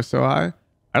MMR is so high?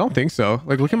 I don't think so.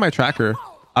 Like, look at my tracker.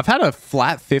 I've had a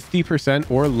flat 50%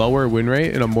 or lower win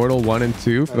rate in Immortal 1 and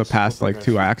 2 for the past like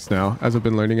 2 acts now, as I've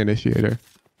been learning Initiator.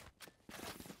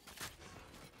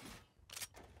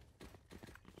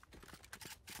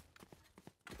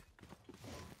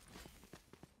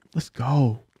 Let's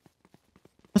go.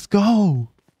 Let's go.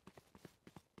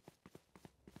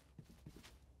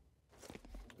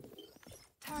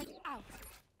 Turn out.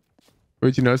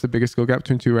 Where'd you notice the biggest skill gap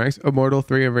between 2 ranks? Immortal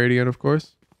 3 and Radiant, of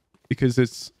course. Because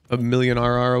it's a million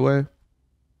RR away.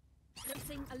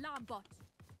 Placing alarm bot.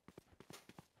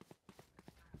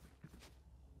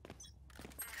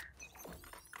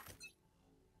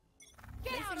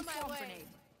 Get out of my way.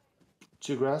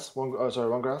 2 grass, 1, oh sorry,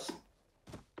 1 grass.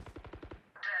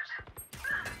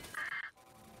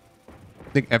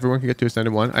 I think everyone can get to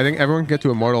Ascended 1. I think everyone can get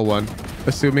to Immortal 1,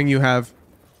 assuming you have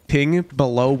ping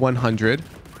below 100,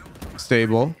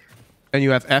 stable, and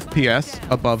you have FPS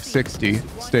above 60,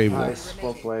 stable. Nice,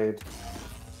 well played.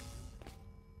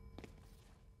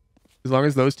 As long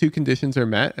as those 2 conditions are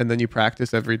met, and then you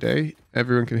practice every day,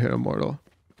 everyone can hit Immortal.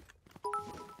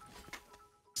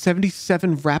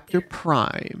 77 Raptor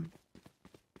Prime.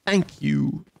 Thank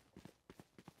you.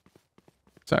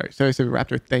 Sorry, 77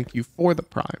 Raptor, thank you for the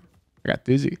Prime. I got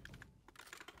dizzy.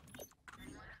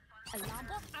 Alarm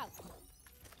bot out.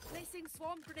 Placing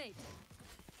swarm grenade.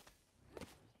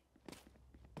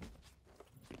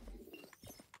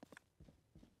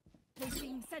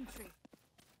 Placing sentry.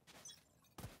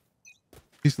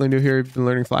 Recently new here, been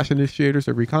learning Flash Initiators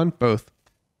or Recon? Both.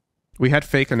 We had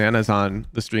Fake Ananas on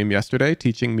the stream yesterday,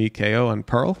 teaching me KO on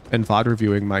Pearl, and VOD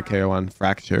reviewing my KO on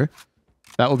Fracture.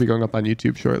 That will be going up on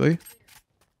YouTube shortly.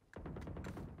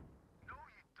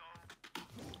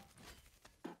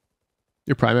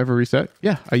 Your Prime ever reset?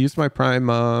 Yeah, I used my Prime.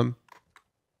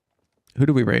 Who did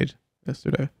we raid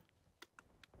yesterday?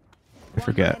 I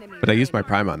forget, but I used my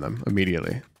Prime on them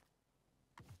immediately.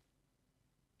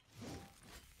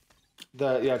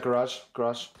 Yeah, garage.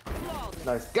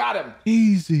 Nice, got him.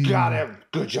 Easy. Got him.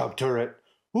 Good job, turret.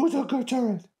 Who's a good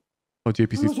turret? Oh,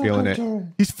 JPC's feeling it. Turret?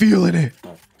 He's feeling it.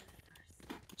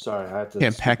 Sorry, I had to.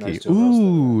 Can't speak peck nice you. to him else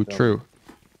Ooh, than- true.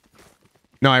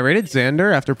 No, I rated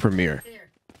Xander after Premiere.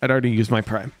 I'd already used my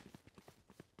Prime.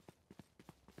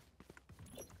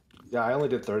 Yeah, I only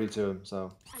did 30 to him,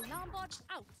 so. Alarm bot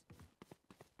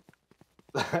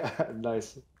out.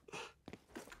 Nice.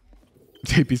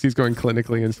 JPC's going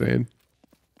clinically insane.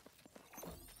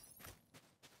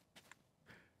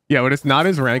 Yeah, when it's not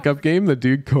his rank up game, the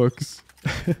dude cooks.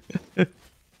 You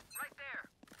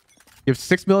have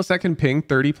 6 millisecond ping,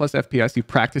 30 plus FPS. You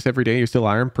practice every day. You're still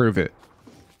iron. Prove it.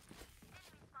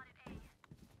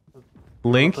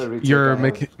 Link your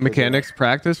mechanics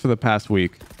practice for the past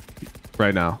week.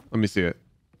 Right now. Let me see it.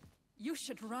 You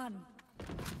should run.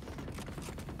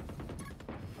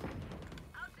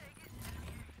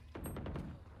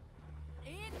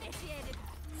 Initiated.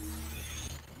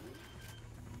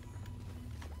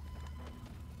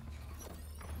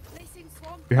 Placing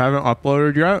You haven't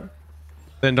uploaded yet?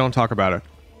 Then don't talk about it.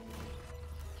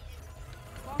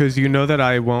 Because you know that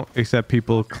I won't accept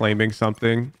people claiming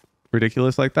something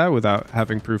ridiculous like that without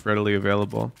having proof readily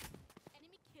available.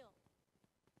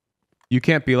 You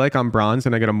can't be like, I'm bronze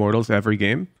and I get immortals every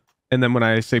game. And then when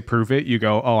I say prove it, you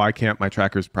go, oh, I can't. My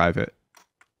tracker's private.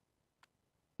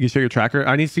 You show your tracker.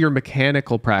 I need to see your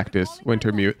mechanical practice,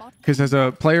 Wintermute. Because as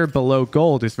a player below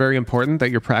gold, it's very important that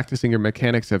you're practicing your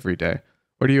mechanics every day.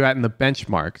 What are you at in the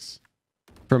benchmarks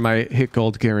for my hit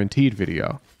gold guaranteed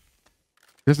video?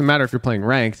 It doesn't matter if you're playing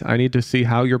ranked. I need to see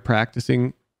how you're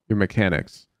practicing your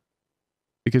mechanics.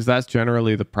 Because that's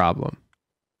generally the problem.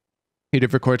 You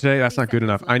did record today? That's not good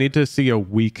enough. I need to see a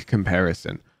week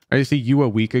comparison. I need to see you a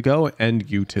week ago and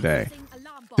you today.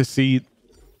 To see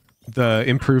the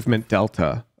improvement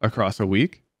delta across a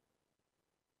week.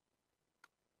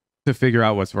 To figure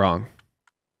out what's wrong.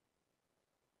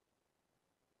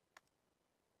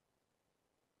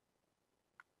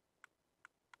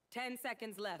 Ten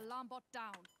seconds left. Alarm bot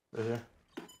down. Right here.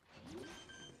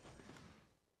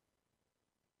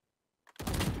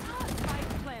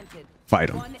 Spike planted. Fight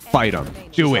him. One Fight him. enemy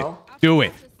remaining. Do it. Giselle? Do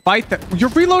it. Fight that. You're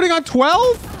reloading on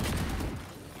 12?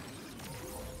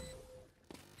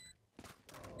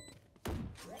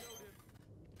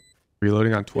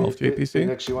 Reloading on 12, JPC?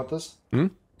 Phoenix, you want this?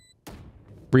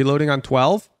 Reloading on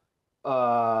 12?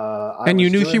 And you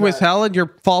knew she was hell and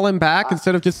you're falling back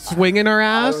instead of just swinging her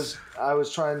ass? I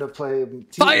was trying to play.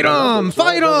 Fight him!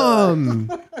 Fight him!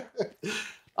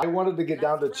 I wanted to get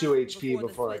down to 2 HP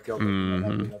before I killed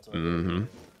him. That's what I did.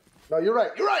 No, you're right.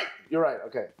 You're right. You're right.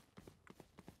 Okay.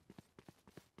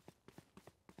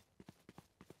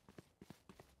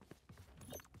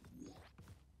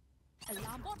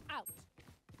 Alarm bot out.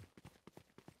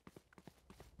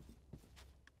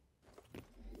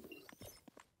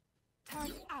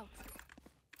 Turn out.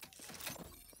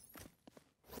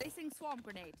 Placing swarm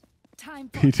grenade. Time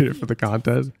for He did it for the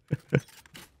contest. You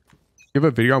have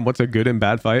a video on what's a good and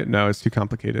bad fight? No, it's too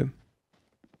complicated.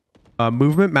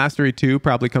 Movement Mastery 2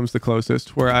 probably comes the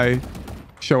closest, where I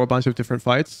show a bunch of different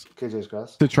fights KJ's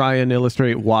grass. to try and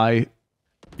illustrate why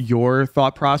your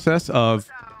thought process of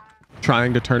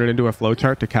trying to turn it into a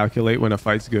flowchart to calculate when a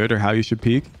fight's good or how you should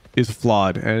peak is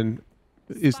flawed and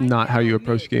is not how you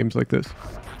approach games like this.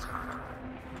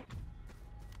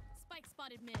 spike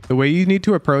spotted mid. The way you need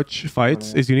to approach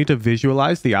fights is you need to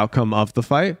visualize the outcome of the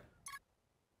fight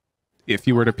if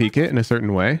you were to peak it in a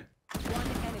certain way. One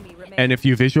enemy remaining. And if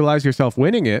you visualize yourself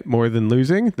winning it more than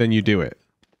losing, then you do it.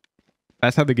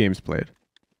 That's how the game's played.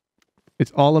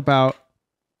 It's all about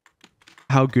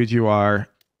how good you are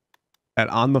at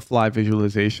on-the-fly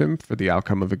visualization for the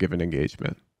outcome of a given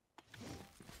engagement.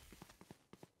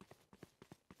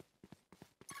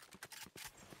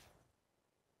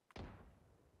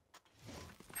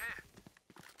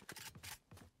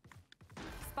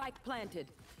 Spike planted.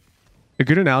 A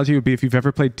good analogy would be if you've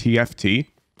ever played TFT.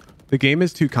 The game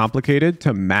is too complicated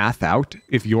to math out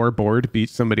if your board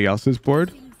beats somebody else's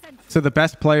board. So the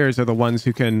best players are the ones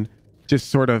who can just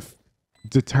sort of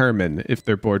determine if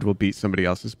their board will beat somebody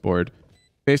else's board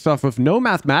based off of no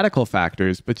mathematical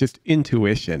factors, but just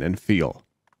intuition and feel.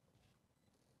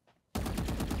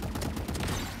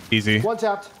 Easy. One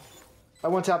tapped. I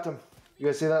one tapped him. You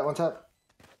guys see that? One tap?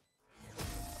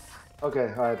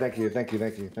 Okay. All right. Thank you. Thank you.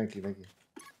 Thank you. Thank you. Thank you.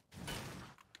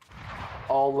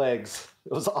 All legs.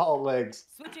 It was all legs.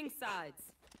 Switching sides.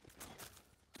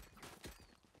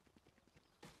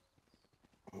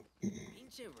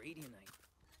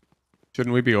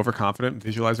 Shouldn't we be overconfident and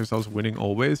visualize ourselves winning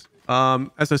always?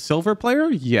 As a silver player,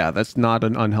 yeah, that's not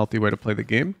an unhealthy way to play the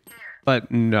game.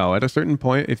 But no, at a certain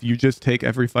point, if you just take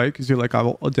every fight because you're like,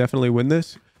 I'll definitely win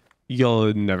this,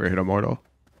 you'll never hit Immortal.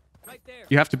 Right there.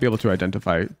 You have to be able to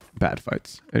identify bad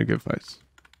fights and good fights.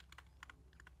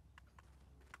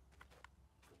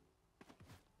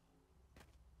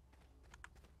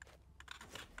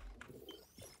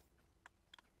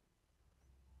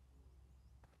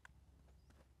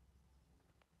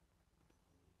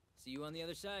 See you on the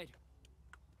other side.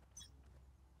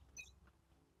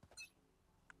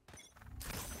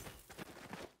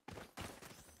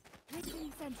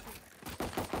 Placing sentry.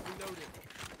 Reloaded.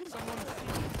 Someone.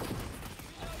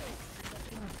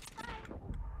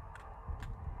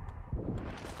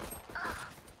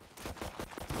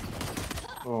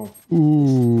 Oh.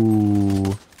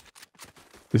 Ooh.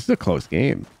 This is a close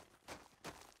game.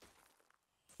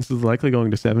 This is likely going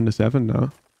to 7-7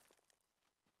 now.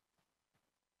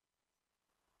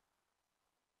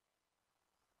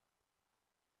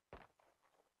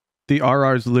 The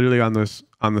RR is literally on the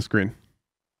screen.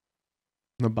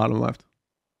 On the bottom left.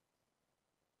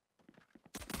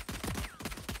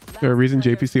 there a reason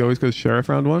JPC always goes Sheriff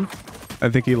round 1? I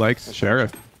think he likes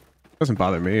Sheriff. Doesn't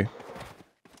bother me.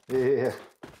 Yeah.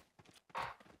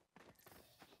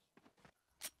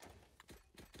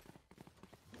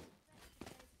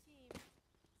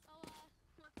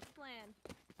 What's the plan?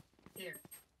 Here.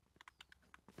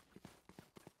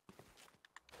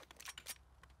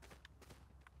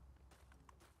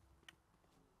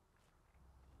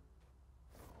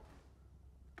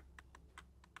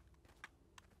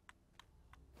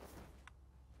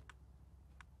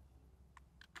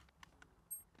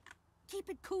 Keep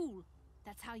it cool.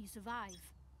 That's how you survive.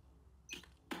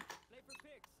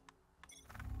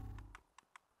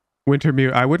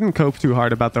 Wintermute, I wouldn't cope too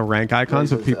hard about the rank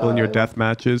icons of people in your death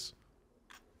matches.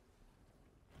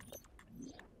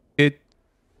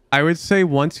 I would say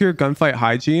once your gunfight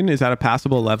hygiene is at a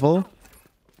passable level,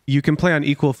 you can play on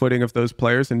equal footing of those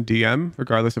players in DM,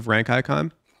 regardless of rank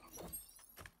icon.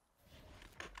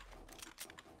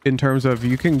 In terms of,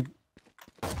 you can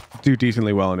do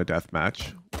decently well in a death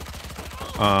match.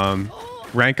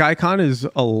 Rank icon is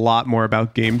a lot more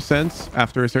about game sense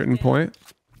after a certain point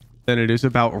than it is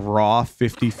about raw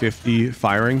 50-50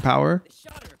 firing power.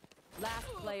 Last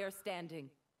player standing.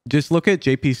 Just look at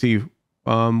JPC.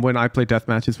 When I play death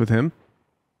matches with him,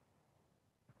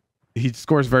 he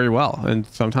scores very well, and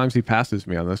sometimes he passes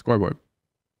me on the scoreboard.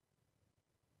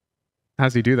 How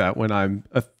does he do that when I'm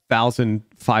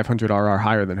 1,500 RR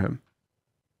higher than him?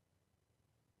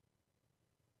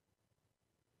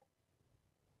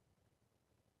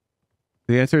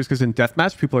 The answer is because in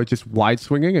deathmatch, people are just wide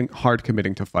swinging and hard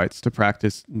committing to fights to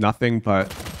practice nothing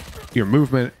but your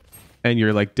movement and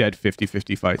your like dead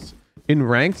 50-50 fights. In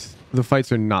ranked, the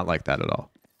fights are not like that at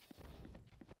all.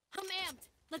 I'm amped.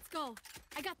 Let's go.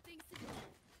 I got things to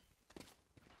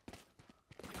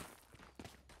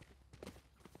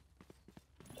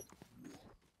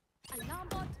do. Alarm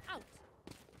bot out.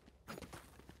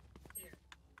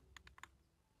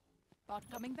 Bot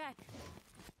coming back.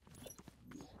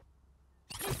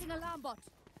 Placing alarm bot.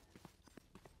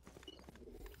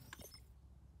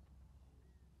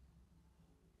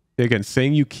 Again,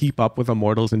 saying you keep up with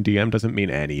Immortals in DM doesn't mean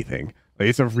anything. Like,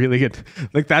 it's a really good...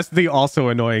 Like, that's the also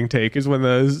annoying take, is when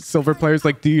the silver player's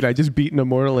like, dude, I just beat an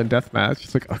Immortal in deathmatch.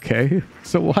 It's like, okay,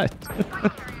 so what?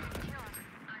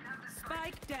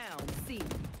 Spike down. C.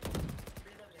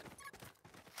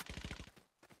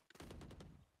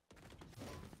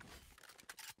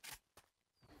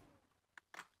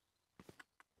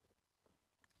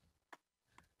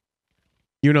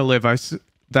 Unilive,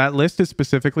 that list is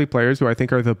specifically players who I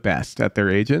think are the best at their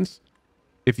agents.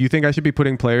 If you think I should be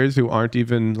putting players who aren't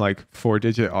even like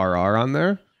 4-digit RR on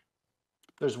there,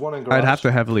 there's one in garage. I'd have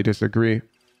to heavily disagree.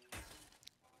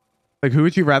 Like, who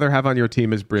would you rather have on your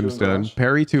team as Brimstone?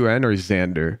 Perry 2N or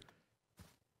Xander?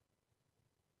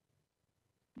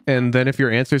 And then if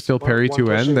your answer is still Perry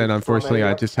 2N, then unfortunately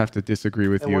I just have to disagree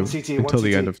with you until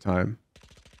the end of time.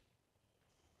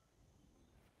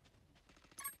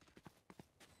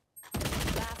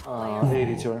 Last player.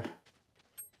 80 to her.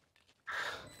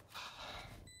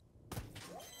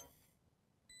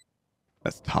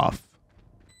 That's tough.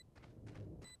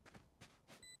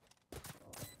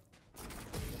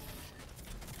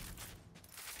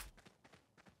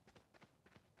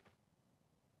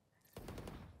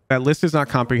 That list is not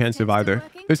comprehensive either.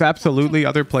 There's absolutely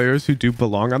other players who do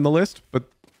belong on the list, but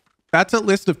that's a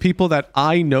list of people that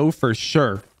I know for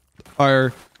sure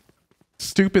are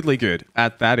stupidly good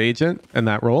at that agent and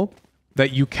that role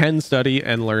that you can study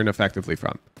and learn effectively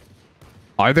from.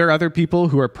 Are there other people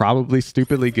who are probably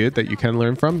stupidly good that you can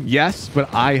learn from? Yes,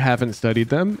 but I haven't studied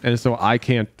them, and so I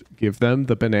can't give them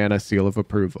the banana seal of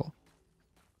approval.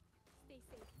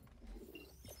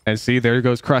 And see, there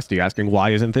goes Krusty asking, why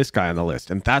isn't this guy on the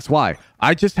list? And that's why.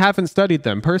 I just haven't studied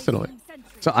them personally.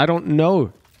 So I don't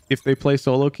know if they play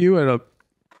solo queue at a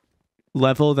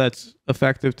level that's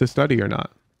effective to study or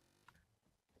not.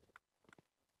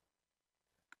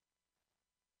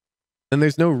 And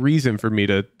there's no reason for me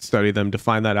to study them to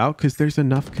find that out because there's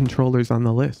enough controllers on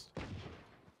the list.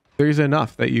 There's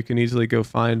enough that you can easily go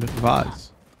find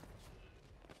VODs.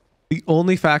 The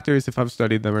only factor is if I've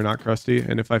studied them or not, Krusty,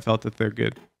 and if I felt that they're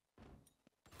good.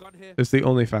 It's the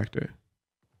only factor.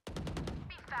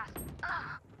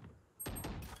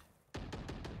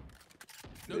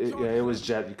 It was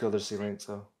Jet. You killed their C-rank,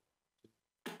 so.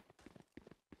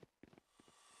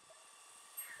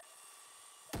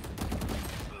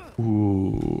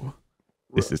 Ooh.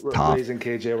 This is tough. Raising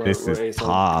KJ, This is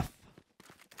tough.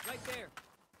 Right there.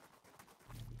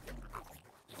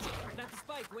 Not the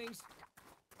spike, Wings.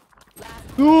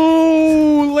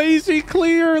 Ooh, lazy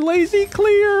clear, lazy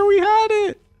clear. We had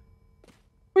it.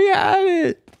 We had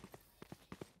it.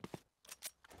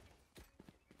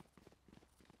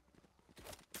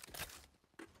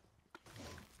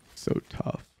 so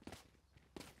tough.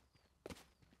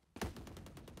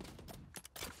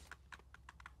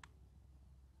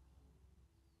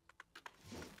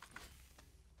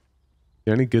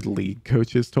 Any good league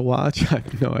coaches to watch? I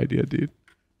have no idea, dude.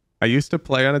 I used to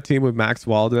play on a team with Max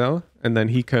Waldo, and then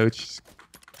he coached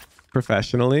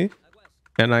professionally,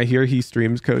 and I hear he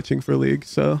streams coaching for league,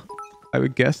 so I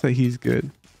would guess that he's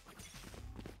good.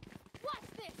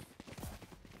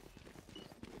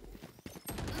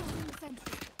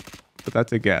 But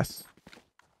that's a guess.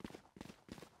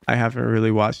 I haven't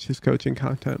really watched his coaching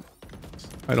content.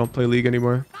 I don't play league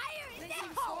anymore.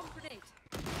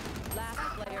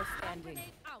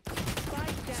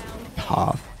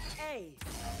 Tough.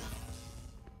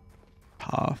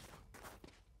 Tough.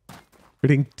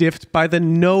 Getting diffed by the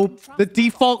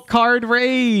default card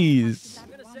raise.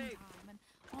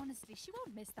 Honestly, she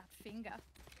won't miss that finger.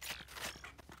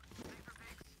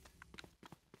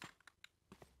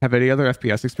 Have any other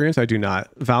FPS experience? I do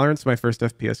not. Valorant's my first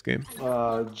FPS game.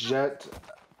 Jet.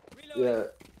 Yeah.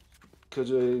 Could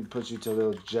we put you to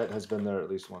the Jet has been there at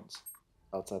least once.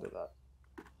 Outside of that.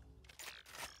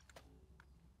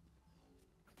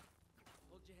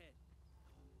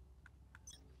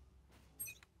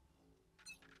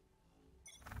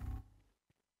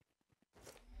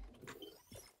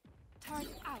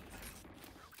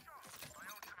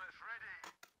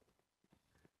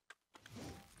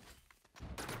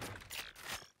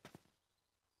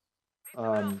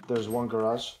 There's one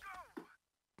garage.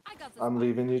 I'm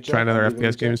leaving you. Try another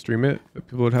FPS game and stream it.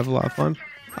 People would have a lot of fun.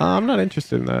 I'm not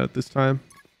interested in that at this time.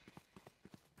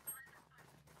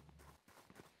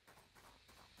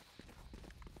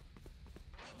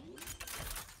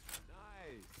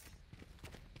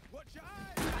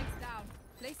 Down.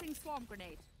 Placing swarm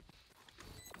grenade.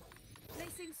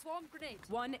 Placing swarm grenade.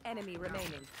 One enemy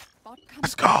remaining.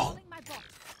 Let's go.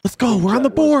 Let's go. We're on the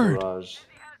board.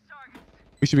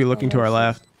 We should be looking to our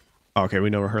left. Oh, okay, we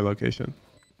know her location.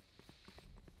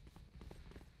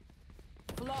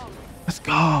 Let's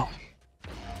go.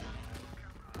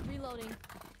 Reloading.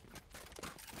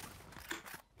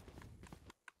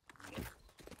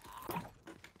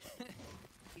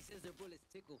 He says their bullets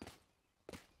tickle.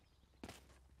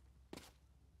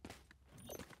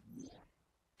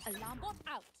 Alarm bot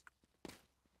out.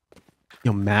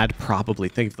 Yo, mad probably.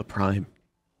 Think of the prime.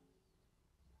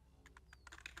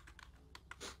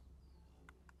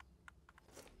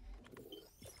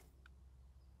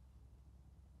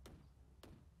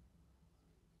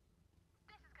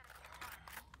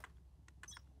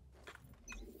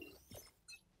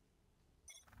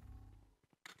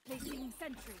 Placing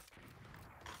sentry.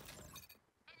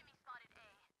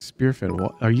 Spearfin,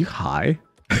 what? Are you high?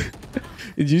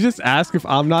 Did you just ask if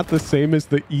I'm not the same as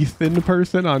the Ethan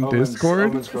person on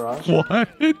Discord? What?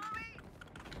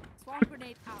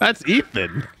 That's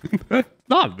Ethan.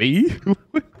 Not me.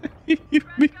 What do you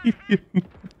mean?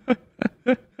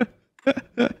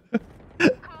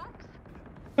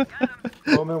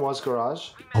 Roman was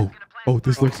garage. Oh,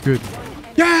 this looks good.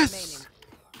 Yes!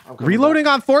 Reloading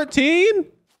on 14?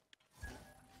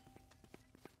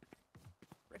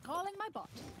 Recalling my bot.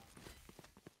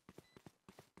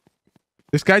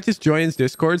 This guy just joins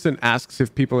Discords and asks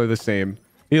if people are the same.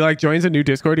 He like joins a new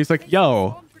Discord. He's like,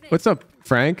 yo, what's up,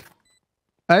 Frank?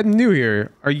 I'm new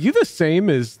here. Are you the same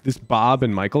as this Bob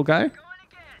and Michael guy?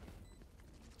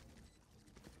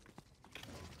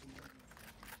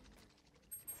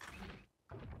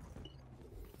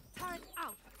 Turret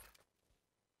out.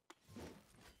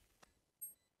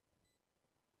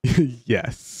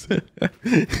 Yes.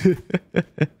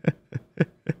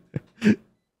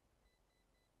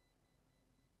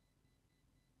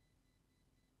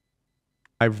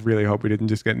 I really hope we didn't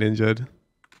just get ninja'd.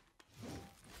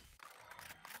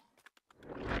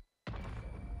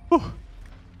 Oh.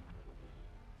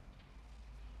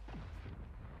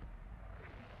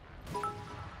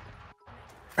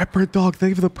 Redbird Dog,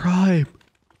 thank you for the prime.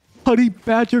 Honey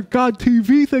Badger God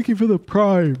TV, thank you for the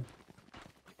prime.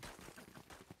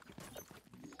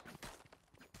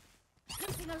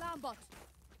 Placing alarm bot.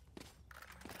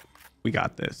 We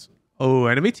got this. Oh,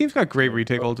 enemy team's got great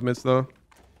retake ultimates though.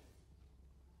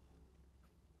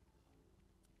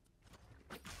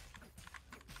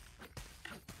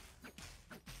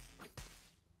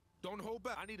 Don't hold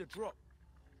back. I need a drop.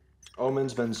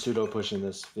 Omen's been pseudo pushing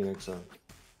this Phoenix, so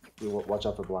watch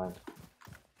out for blind.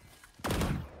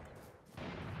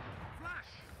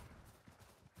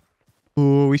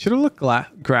 Ooh, we should have looked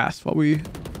grass while we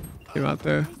came out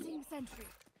there. Placing sentry.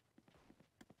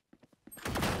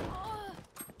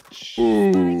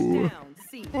 Ooh. Down,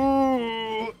 C.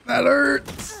 Ooh, that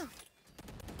hurts.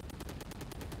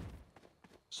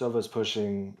 Sova's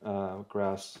pushing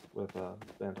grass with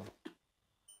Vandal.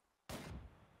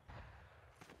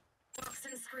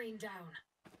 Toxin screen down.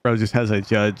 Bro just has a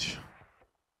judge.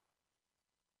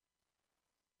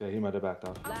 Yeah, he might have backed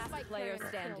off. Last player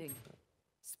standing.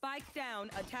 Spike down.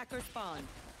 Attacker spawn.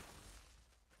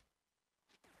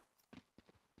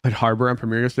 Played Harbor on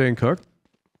Premiere yesterday and cooked.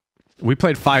 We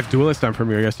played 5 Duelist on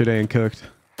Premiere yesterday and cooked.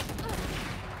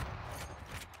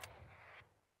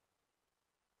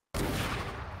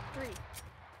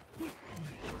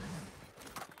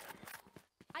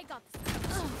 I got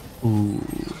this. Ooh.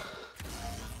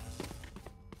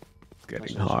 It's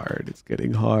getting hard. It's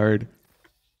getting hard.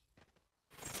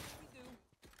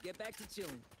 Get back to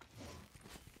chilling.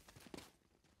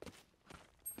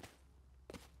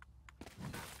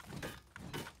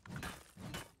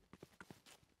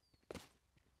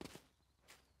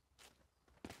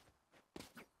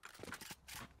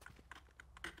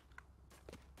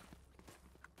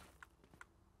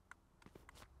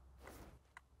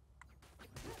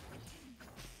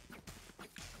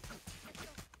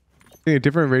 I think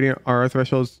different Radiant RR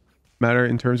thresholds matter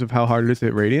in terms of how hard it is to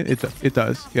hit Radiant. It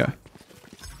does, yeah.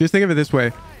 Just think of it this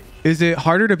way. Is it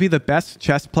harder to be the best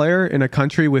chess player in a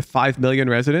country with 5 million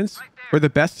residents or the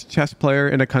best chess player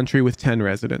in a country with 10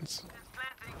 residents?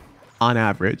 On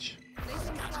average.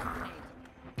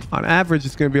 On average,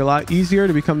 it's going to be a lot easier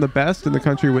to become the best in the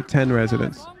country with 10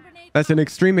 residents. That's an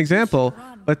extreme example,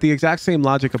 but the exact same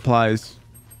logic applies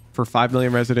for 5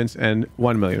 million residents and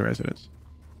 1 million residents.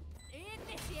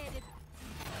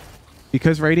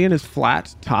 Because Radiant is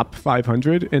flat top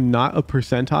 500 and not a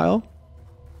percentile,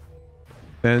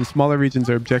 then smaller regions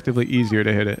are objectively easier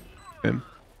to hit it in.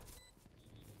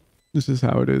 This is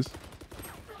how it is.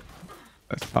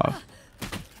 That's tough.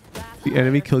 The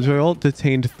enemy Killjoy ult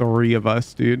detained 3 of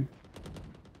us, dude.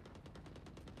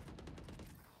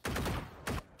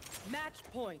 Match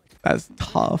point. That's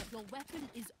tough. Your weapon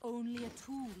is only a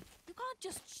tool. You can't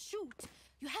just shoot.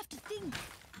 You have to think.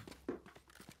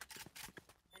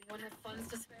 Anyone have funds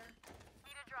to spare?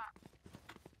 Need a drop.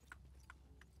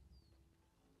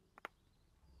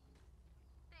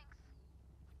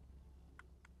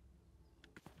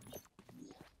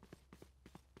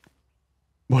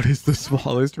 What is the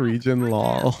smallest region?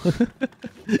 Lol.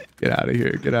 Get out of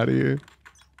here. Get out of here.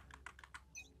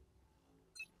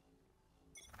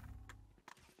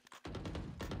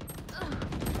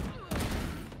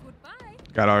 Goodbye.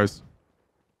 Got ours.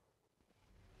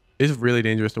 It's really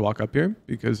dangerous to walk up here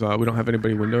because we don't have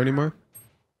anybody window anymore.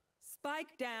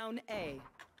 Spike down A.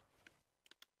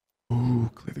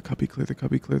 Ooh, clear the cubby, clear the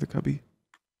cubby, clear the cubby.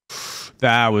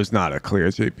 That was not a clear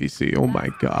JPC. Oh my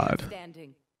god.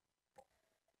 Standing.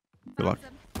 Good luck.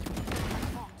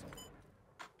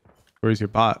 Where's your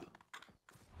bot?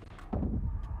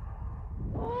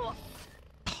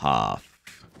 Tough.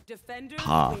 Defenders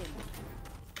Tough. win.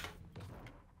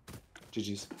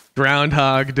 GG's.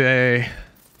 Groundhog Day.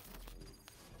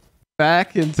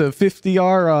 Back into 50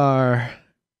 RR.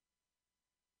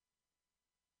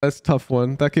 That's a tough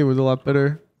one. That game was a lot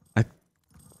better.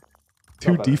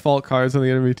 Two better. default cards on the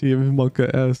enemy team.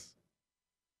 Monka S.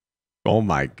 Oh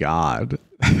my god.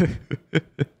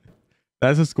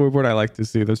 That's a scoreboard I like to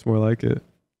see. That's more like it.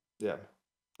 Yeah,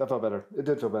 that felt better. It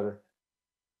did feel better.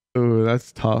 Ooh,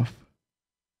 that's tough.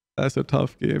 That's a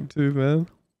tough game too, man.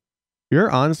 Your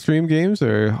on-stream games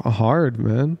are hard,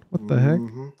 man. What the heck?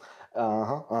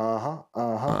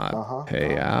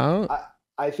 Payout.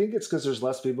 I think it's because there's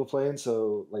less people playing,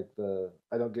 so like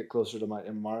I don't get closer to my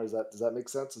MR. Does that make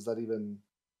sense? Is that even?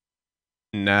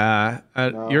 Nah,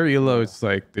 at No? your elo, it's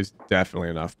like there's definitely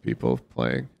enough people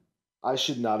playing. I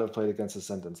should not have played against the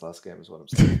Sentence last game, is what I'm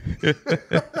saying.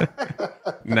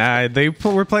 Nah, they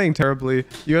were playing terribly.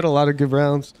 You had a lot of good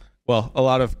rounds. Well, a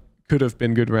lot of could have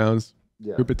been good rounds.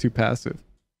 Yeah. Group of 2 passive.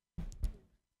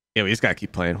 Yeah, we just gotta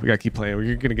keep playing. We gotta keep playing.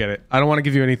 We're gonna get it. I don't want to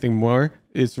give you anything more.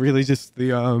 It's really just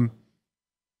the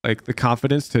like the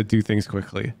confidence to do things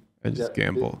quickly and just Yeah,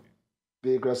 gamble.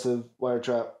 Be aggressive, wire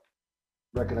trap,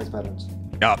 recognize patterns.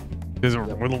 Yup.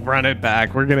 We'll run it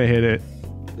back. We're gonna hit it.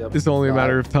 Yep. It's only a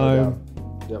matter of time.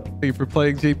 Yep. Thank you for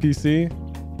playing JPC.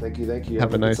 Thank you. Have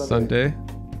a good nice Sunday.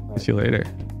 Bye. See you later.